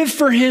 live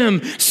for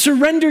him,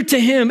 surrender to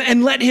him,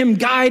 and let him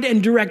guide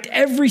and direct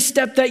every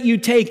step that you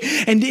take.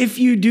 And if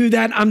you do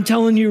that, I'm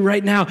telling you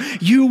right now,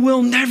 you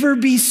will never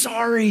be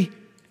sorry.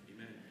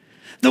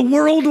 The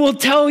world will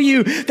tell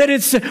you that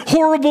it's a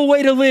horrible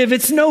way to live.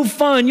 It's no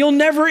fun. You'll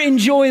never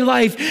enjoy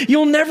life.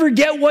 You'll never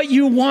get what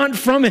you want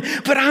from it.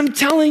 But I'm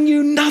telling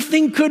you,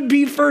 nothing could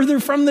be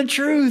further from the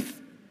truth.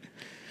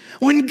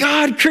 When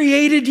God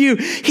created you,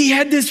 he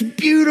had this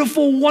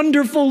beautiful,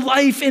 wonderful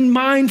life in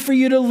mind for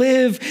you to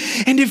live.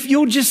 And if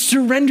you'll just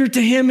surrender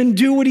to him and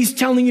do what he's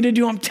telling you to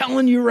do, I'm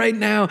telling you right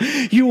now,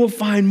 you will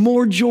find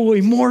more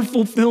joy, more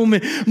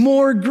fulfillment,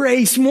 more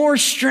grace, more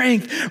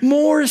strength,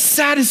 more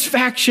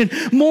satisfaction,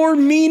 more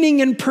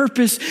meaning and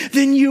purpose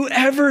than you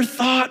ever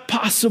thought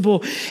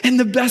possible. And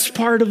the best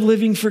part of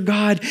living for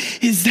God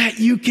is that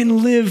you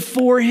can live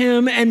for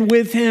him and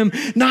with him,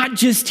 not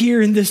just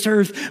here in this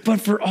earth, but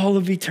for all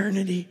of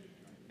eternity.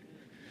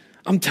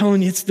 I'm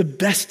telling you, it's the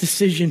best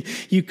decision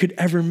you could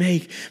ever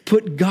make.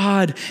 Put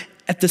God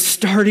at the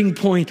starting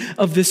point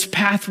of this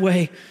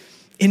pathway.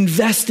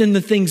 Invest in the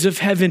things of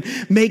heaven.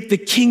 Make the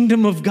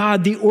kingdom of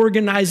God the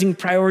organizing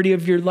priority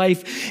of your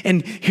life.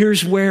 And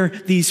here's where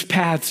these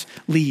paths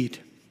lead.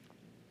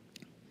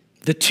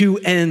 The two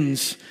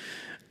ends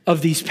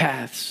of these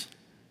paths.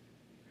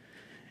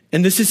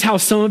 And this is how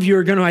some of you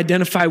are going to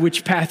identify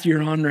which path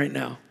you're on right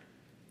now.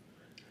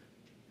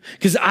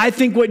 Because I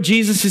think what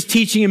Jesus is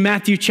teaching in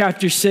Matthew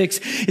chapter 6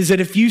 is that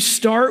if you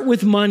start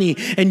with money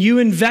and you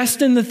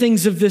invest in the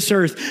things of this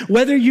earth,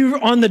 whether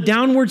you're on the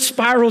downward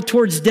spiral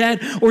towards debt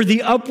or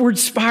the upward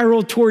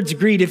spiral towards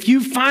greed, if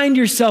you find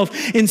yourself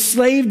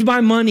enslaved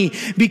by money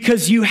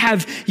because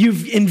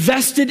you've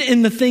invested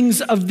in the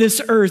things of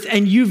this earth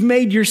and you've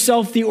made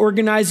yourself the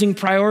organizing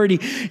priority,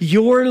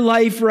 your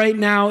life right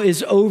now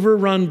is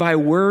overrun by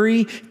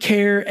worry,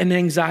 care, and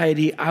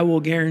anxiety. I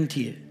will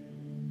guarantee it.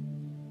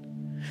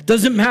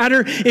 Doesn't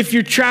matter if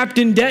you're trapped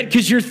in debt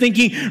because you're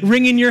thinking,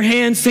 wringing your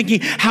hands, thinking,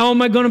 how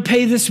am I going to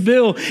pay this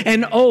bill?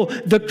 And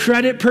the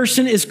credit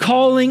person is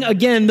calling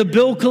again. The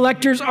bill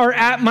collectors are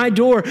at my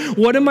door.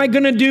 What am I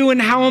going to do? And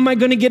how am I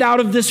going to get out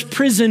of this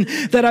prison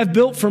that I've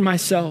built for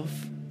myself?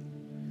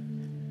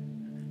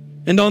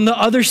 And on the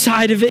other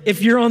side of it,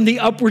 if you're on the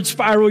upward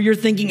spiral, you're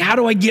thinking, how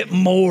do I get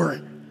more?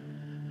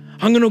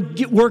 I'm going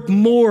to work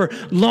more,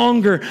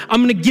 longer.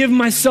 I'm going to give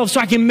myself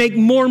so I can make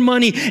more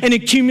money and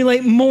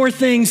accumulate more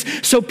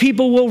things so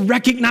people will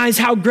recognize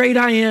how great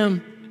I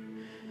am.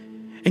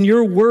 And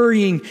you're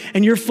worrying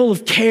and you're full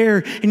of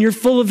care and you're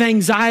full of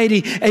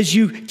anxiety as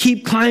you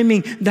keep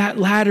climbing that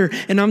ladder.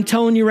 And I'm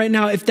telling you right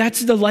now, if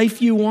that's the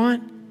life you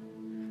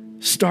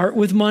want, start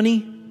with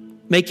money,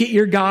 make it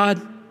your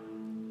God.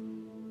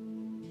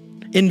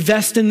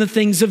 Invest in the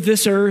things of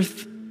this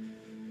earth.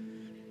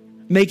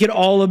 Make it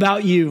all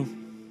about you.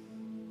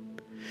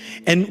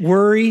 And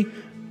worry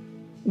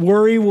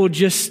will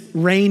just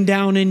rain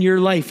down in your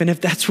life. And if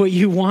that's what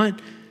you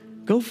want,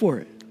 go for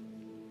it.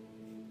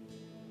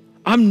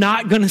 I'm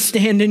not going to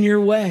stand in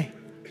your way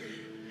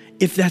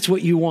if that's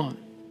what you want.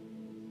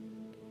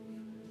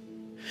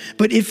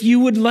 But if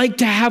you would like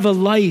to have a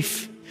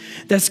life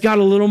that's got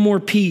a little more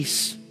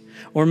peace,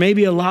 or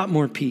maybe a lot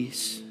more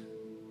peace,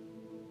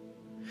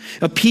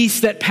 a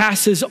peace that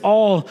passes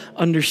all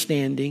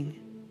understanding,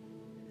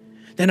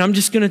 then I'm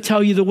just going to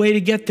tell you the way to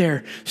get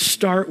there.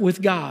 Start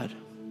with God.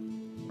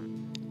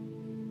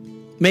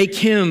 Make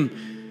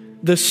him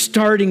the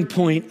starting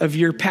point of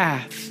your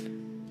path.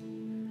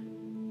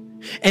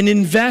 And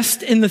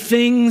invest in the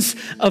things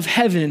of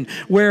heaven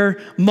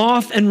where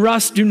moth and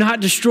rust do not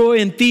destroy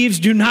and thieves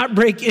do not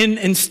break in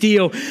and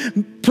steal.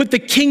 Put the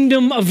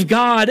kingdom of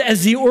God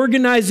as the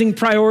organizing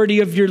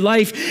priority of your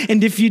life.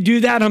 And if you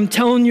do that, I'm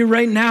telling you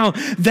right now,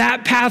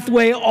 that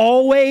pathway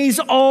always,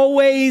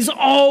 always,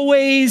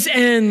 always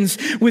ends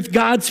with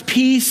God's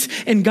peace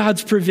and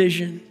God's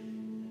provision.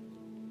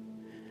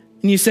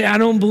 And you say, I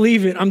don't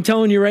believe it. I'm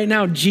telling you right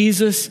now,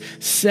 Jesus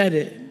said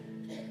it.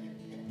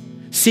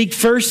 Seek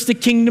first the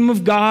kingdom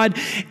of God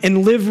and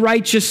live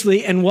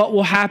righteously, and what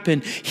will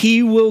happen?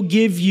 He will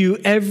give you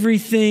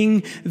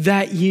everything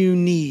that you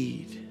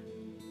need.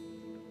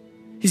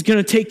 He's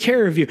going to take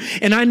care of you.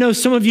 And I know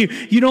some of you,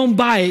 you don't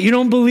buy it. You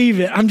don't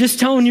believe it. I'm just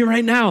telling you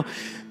right now,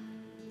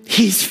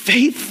 he's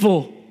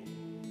faithful.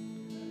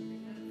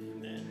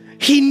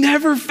 He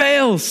never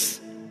fails.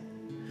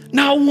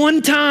 Not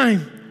one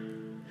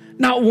time.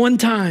 Not one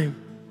time.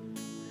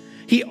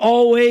 He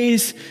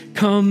always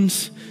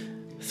comes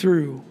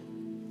through.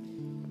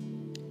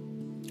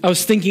 I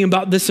was thinking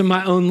about this in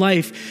my own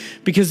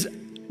life because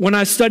when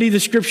I study the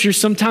scriptures,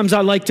 sometimes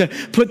I like to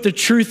put the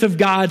truth of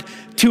God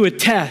to a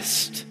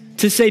test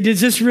to say,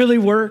 does this really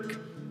work?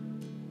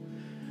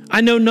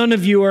 I know none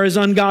of you are as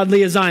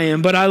ungodly as I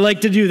am, but I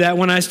like to do that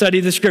when I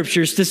study the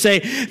scriptures to say,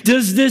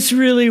 does this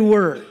really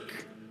work?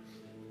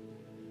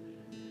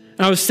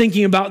 I was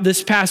thinking about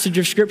this passage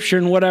of scripture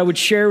and what I would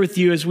share with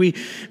you as we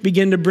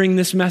begin to bring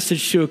this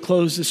message to a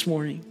close this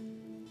morning.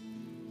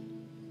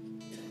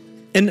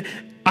 And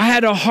I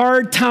had a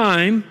hard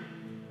time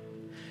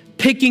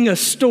picking a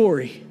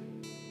story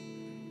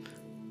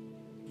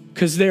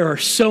because there are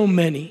so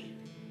many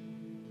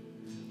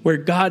where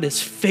God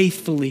has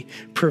faithfully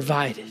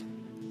provided.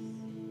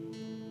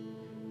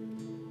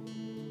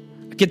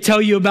 I could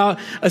tell you about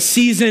a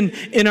season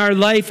in our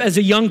life as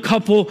a young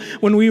couple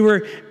when we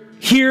were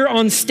here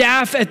on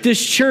staff at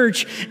this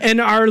church, and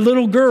our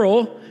little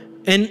girl,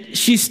 and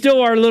she's still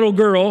our little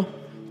girl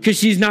because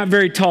she's not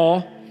very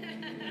tall.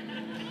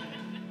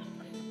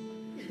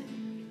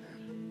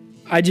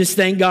 I just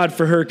thank God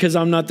for her because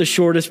I'm not the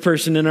shortest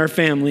person in our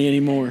family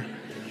anymore.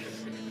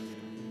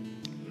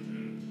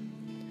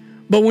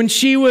 But when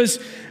she was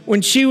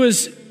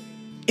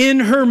in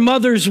her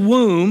mother's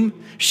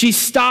womb, she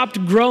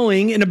stopped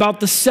growing in about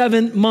the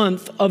 7th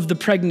month of the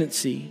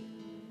pregnancy.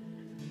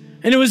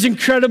 And it was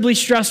incredibly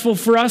stressful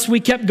for us. We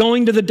kept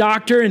going to the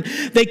doctor and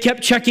they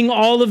kept checking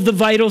all of the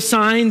vital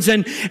signs.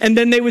 And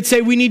then they would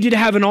say, we need you to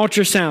have an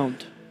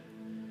ultrasound.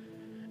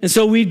 And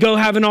so we'd go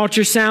have an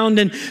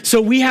ultrasound. And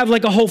so we have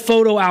like a whole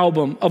photo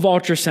album of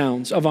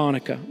ultrasounds of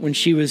Annika when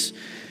she was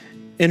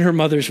in her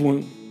mother's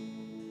womb.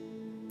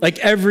 Like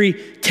every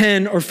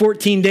 10 or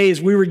 14 days,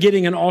 we were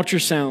getting an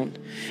ultrasound.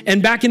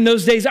 And back in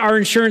those days, our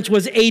insurance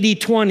was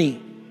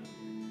 80-20.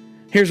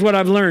 Here's what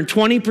I've learned.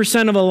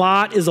 20% of a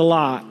lot is a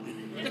lot.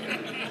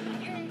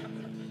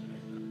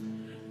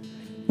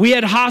 We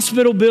had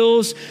hospital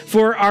bills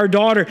for our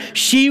daughter.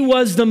 She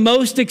was the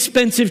most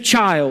expensive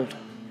child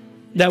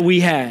that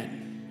we had.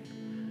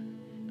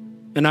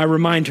 And I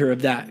remind her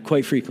of that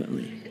quite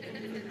frequently.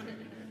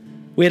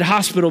 We had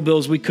hospital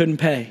bills we couldn't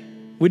pay.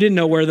 We didn't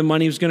know where the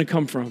money was going to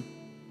come from.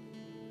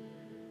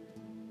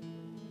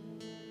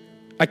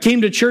 I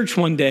came to church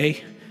one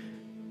day,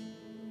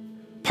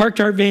 parked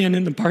our van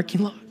in the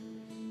parking lot.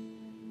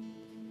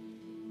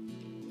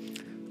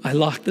 I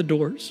locked the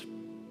doors.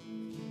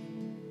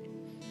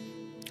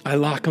 I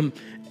lock them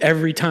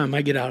every time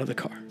I get out of the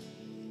car.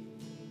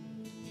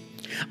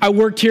 I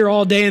worked here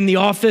all day in the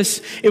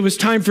office. It was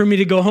time for me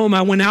to go home.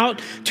 I went out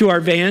to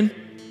our van,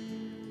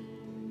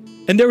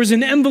 and there was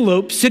an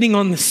envelope sitting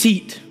on the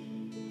seat.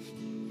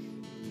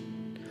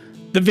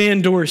 The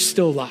van door is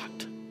still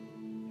locked.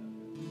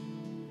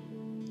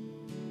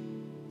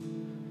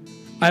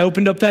 I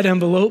opened up that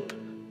envelope,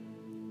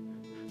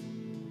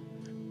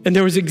 and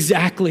there was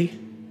exactly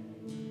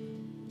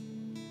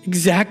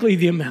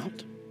the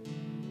amount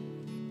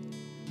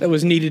that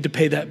was needed to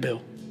pay that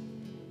bill.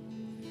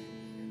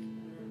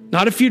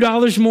 Not a few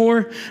dollars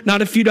more,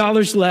 not a few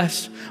dollars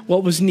less,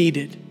 what was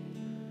needed.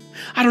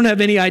 I don't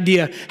have any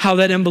idea how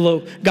that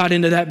envelope got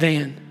into that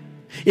van.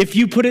 If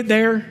you put it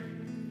there,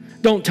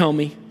 don't tell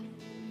me.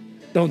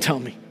 Don't tell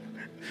me.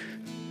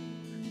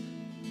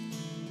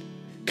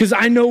 Because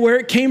I know where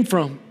it came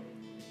from.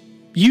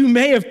 You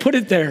may have put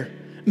it there,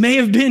 may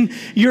have been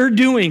your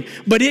doing,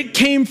 but it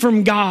came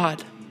from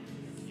God.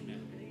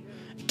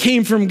 It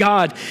came from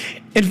God.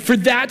 And for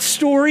that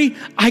story,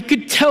 I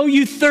could tell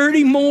you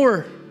 30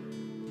 more.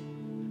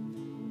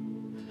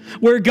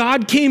 Where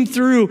God came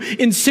through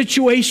in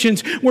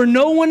situations where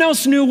no one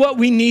else knew what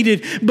we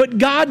needed, but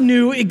God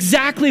knew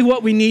exactly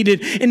what we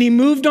needed. And he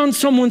moved on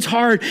someone's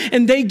heart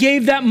and they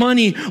gave that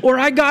money. Or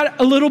I got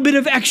a little bit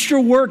of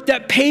extra work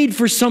that paid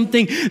for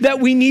something that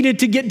we needed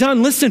to get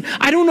done. Listen,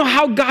 I don't know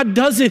how God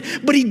does it,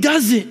 but he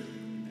does it.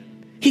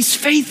 He's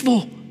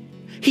faithful.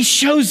 He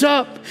shows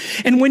up.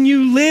 And when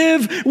you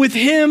live with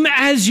him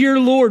as your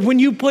Lord, when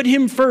you put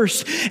him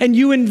first and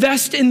you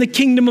invest in the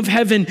kingdom of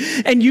heaven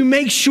and you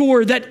make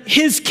sure that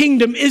his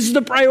kingdom is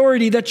the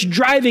priority that's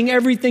driving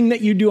everything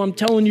that you do, I'm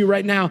telling you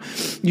right now,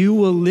 you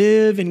will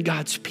live in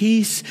God's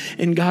peace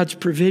and God's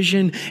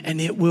provision, and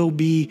it will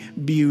be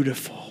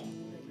beautiful.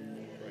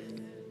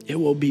 It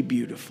will be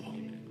beautiful.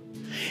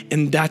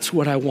 And that's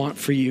what I want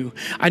for you.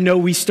 I know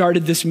we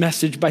started this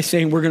message by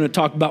saying we're going to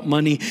talk about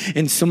money,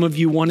 and some of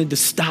you wanted to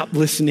stop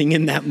listening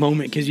in that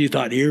moment because you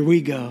thought, here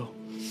we go.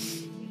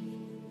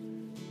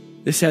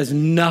 This has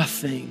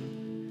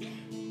nothing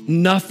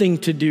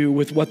to do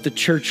with what the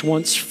church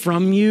wants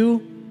from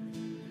you.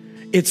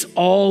 It's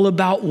all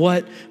about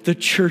what the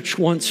church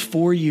wants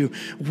for you.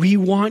 We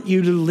want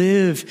you to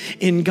live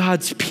in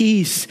God's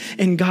peace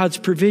and God's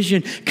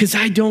provision, because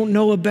I don't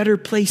know a better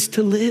place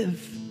to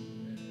live.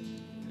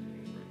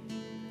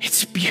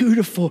 It's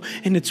beautiful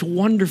and it's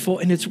wonderful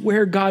and it's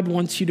where God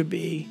wants you to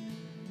be.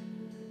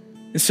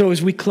 And so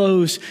as we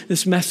close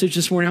this message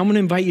this morning, I'm going to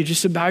invite you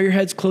just to bow your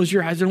heads, close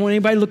your eyes. I don't want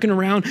anybody looking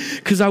around,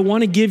 because I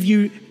want to give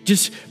you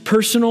just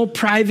personal,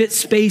 private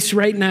space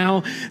right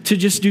now to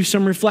just do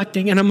some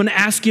reflecting. And I'm going to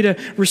ask you to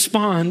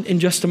respond in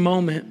just a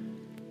moment.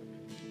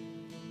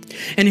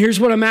 And here's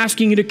what I'm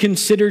asking you to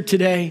consider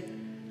today.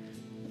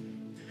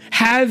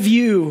 Have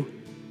you,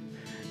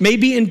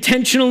 maybe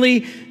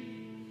intentionally,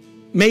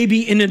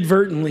 maybe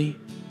inadvertently,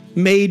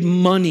 made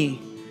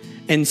money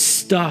and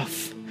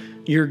stuff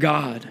your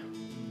God?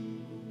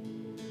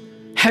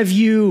 Have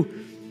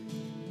you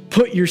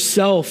put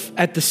yourself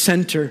at the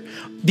center,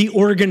 the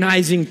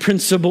organizing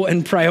principle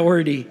and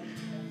priority?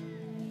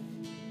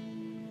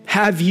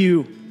 Have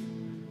you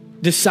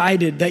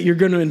decided that you're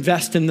going to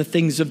invest in the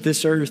things of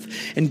this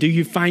earth? And do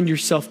you find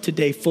yourself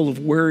today full of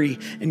worry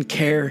and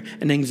care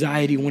and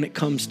anxiety when it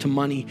comes to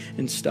money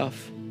and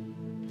stuff?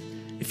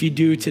 If you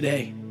do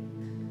today,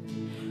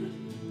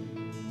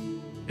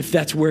 if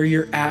that's where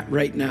you're at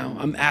right now,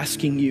 I'm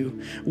asking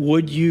you,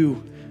 would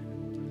you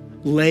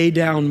lay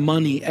down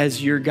money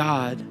as your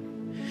God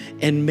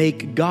and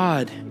make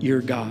God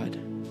your God?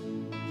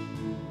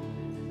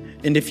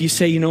 And if you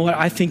say, you know what,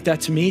 I think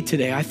that's me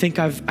today. I think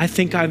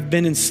I've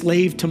been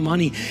enslaved to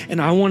money, and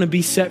I want to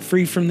be set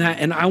free from that,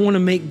 and I want to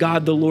make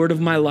God the Lord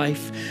of my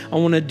life. I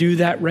want to do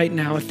that right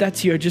now. If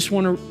that's you,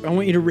 I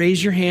want you to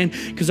raise your hand,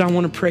 because I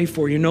want to pray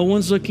for you. No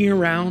one's looking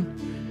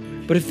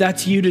around, but if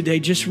that's you today,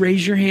 just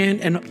raise your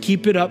hand and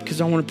keep it up, because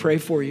I want to pray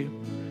for you.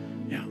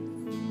 Yeah,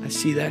 I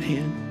see that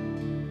hand.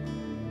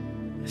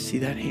 I see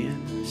that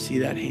hand. I see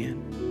that hand.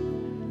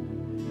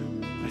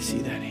 I see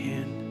that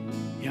hand.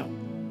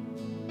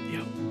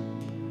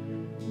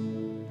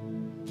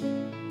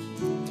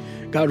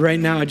 God, right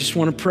now, I just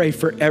want to pray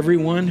for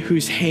everyone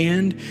whose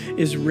hand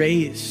is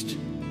raised.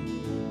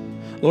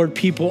 Lord,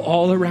 people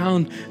all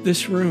around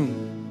this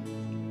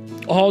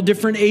room, all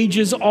different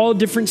ages, all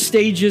different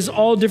stages,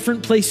 all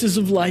different places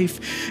of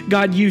life.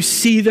 God, you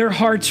see their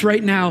hearts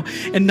right now,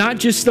 and not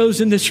just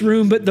those in this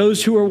room, but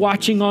those who are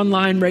watching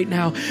online right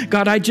now.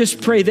 God, I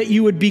just pray that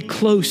you would be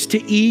close to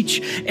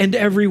each and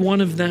every one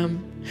of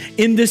them.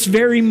 In this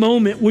very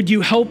moment, would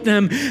you help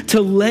them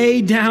to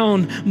lay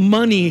down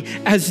money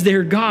as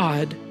their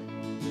God,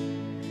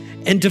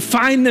 and to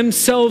find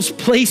themselves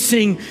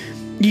placing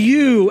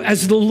you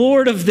as the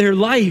Lord of their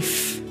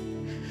life?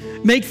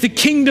 Make the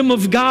kingdom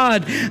of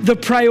God the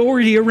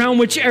priority around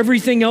which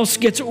everything else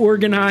gets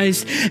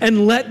organized,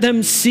 and let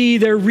them see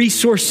their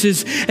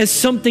resources as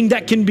something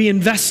that can be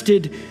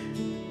invested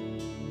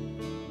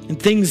in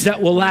things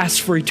that will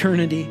last for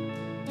eternity.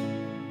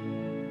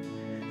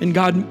 And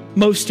God,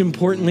 most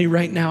importantly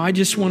right now, I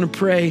just want to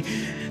pray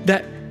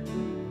that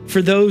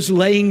for those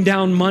laying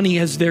down money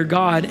as their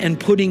God and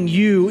putting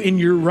you in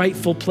your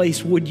rightful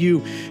place, would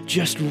you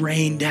just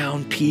rain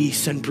down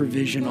peace and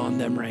provision on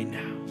them right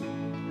now?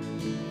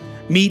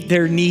 Meet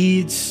their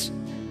needs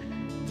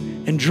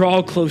and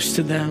draw close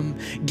to them.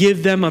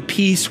 Give them a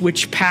peace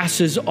which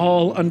passes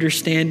all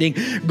understanding.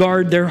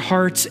 Guard their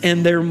hearts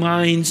and their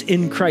minds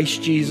in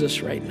Christ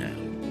Jesus right now.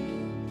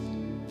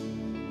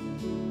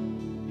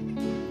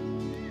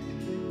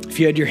 If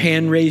you had your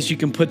hand raised, you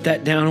can put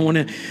that down. I want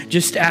to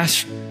just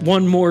ask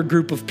one more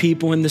group of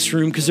people in this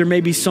room, because there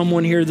may be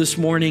someone here this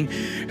morning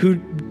who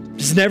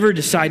has never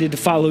decided to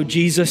follow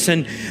Jesus,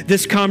 and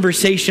this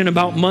conversation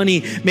about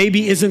money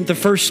maybe isn't the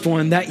first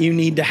one that you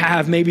need to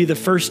have. Maybe the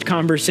first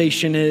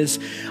conversation is,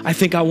 I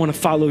think I want to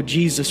follow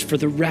Jesus for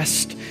the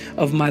rest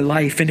of my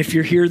life. And if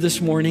you're here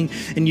this morning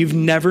and you've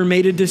never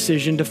made a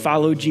decision to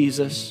follow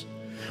Jesus,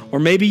 or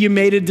maybe you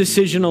made a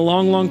decision a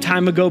long, long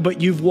time ago, but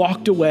you've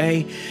walked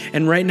away,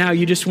 and right now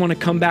you just want to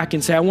come back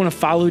and say, I want to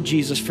follow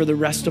Jesus for the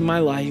rest of my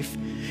life.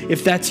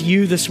 If that's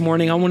you this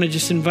morning, I want to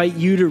just invite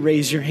you to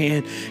raise your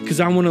hand, because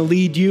I want to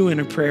lead you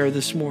in a prayer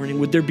this morning.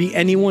 Would there be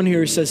anyone here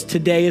who says,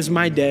 today is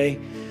my day.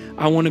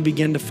 I want to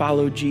begin to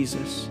follow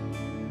Jesus?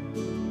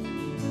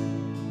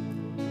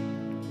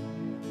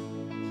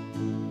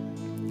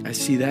 I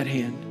see that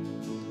hand.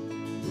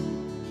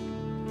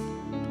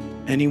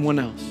 Anyone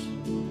else?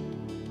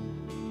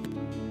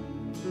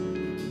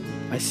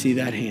 I see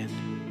that hand.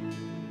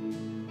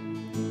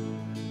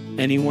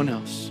 Anyone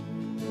else?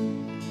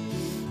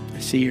 I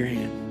see your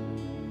hand.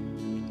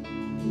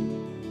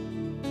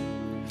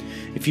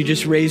 If you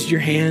just raised your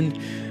hand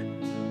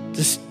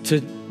just to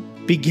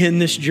begin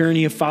this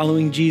journey of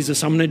following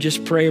Jesus, I'm going to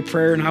just pray a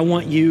prayer, and I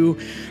want you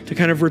to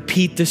kind of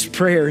repeat this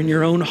prayer in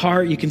your own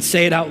heart. You can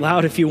say it out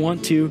loud if you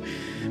want to,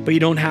 but you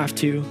don't have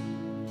to.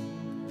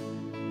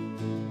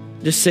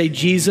 Just say,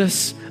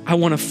 Jesus, I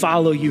want to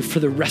follow you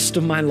for the rest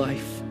of my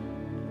life.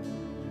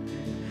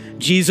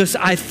 Jesus,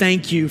 I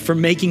thank you for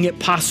making it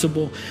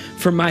possible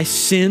for my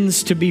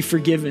sins to be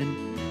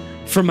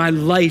forgiven, for my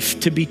life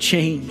to be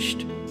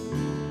changed.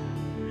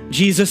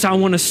 Jesus, I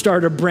want to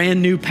start a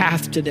brand new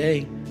path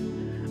today.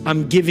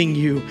 I'm giving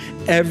you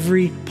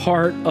every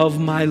part of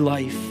my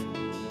life.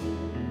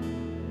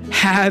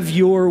 Have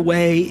your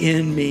way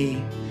in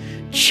me.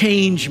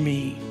 Change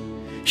me,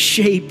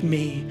 shape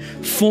me,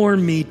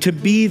 form me to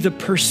be the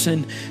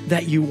person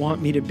that you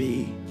want me to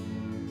be.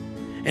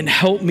 And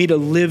help me to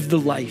live the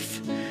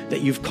life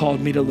that you've called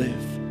me to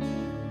live.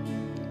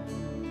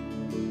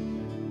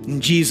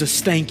 And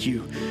Jesus, thank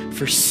you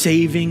for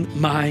saving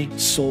my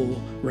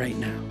soul right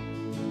now.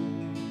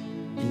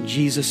 In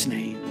Jesus'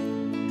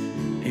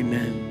 name,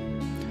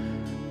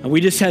 amen. And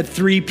we just had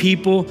 3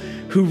 people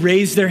who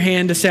raised their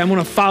hand to say, I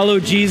want to follow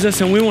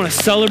Jesus, and we want to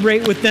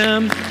celebrate with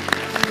them.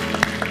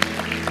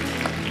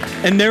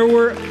 And there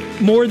were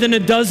more than a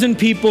dozen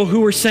people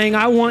who were saying,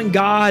 I want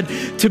God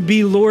to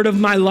be Lord of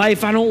my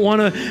life. I don't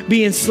want to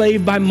be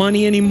enslaved by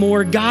money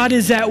anymore. God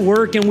is at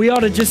work, and we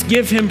ought to just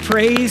give him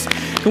praise.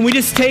 Can we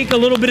just take a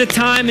little bit of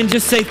time and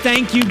just say,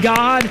 thank you,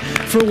 God,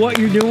 for what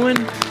you're doing?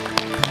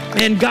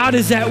 And God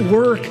is at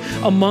work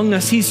among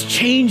us. He's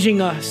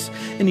changing us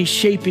and he's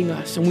shaping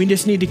us. And we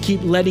just need to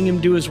keep letting him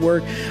do his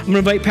work. I'm going to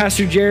invite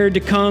Pastor Jared to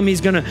come.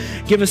 He's going to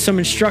give us some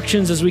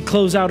instructions as we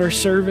close out our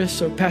service.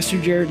 So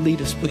Pastor Jared,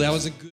 lead us, please. Well, that was a good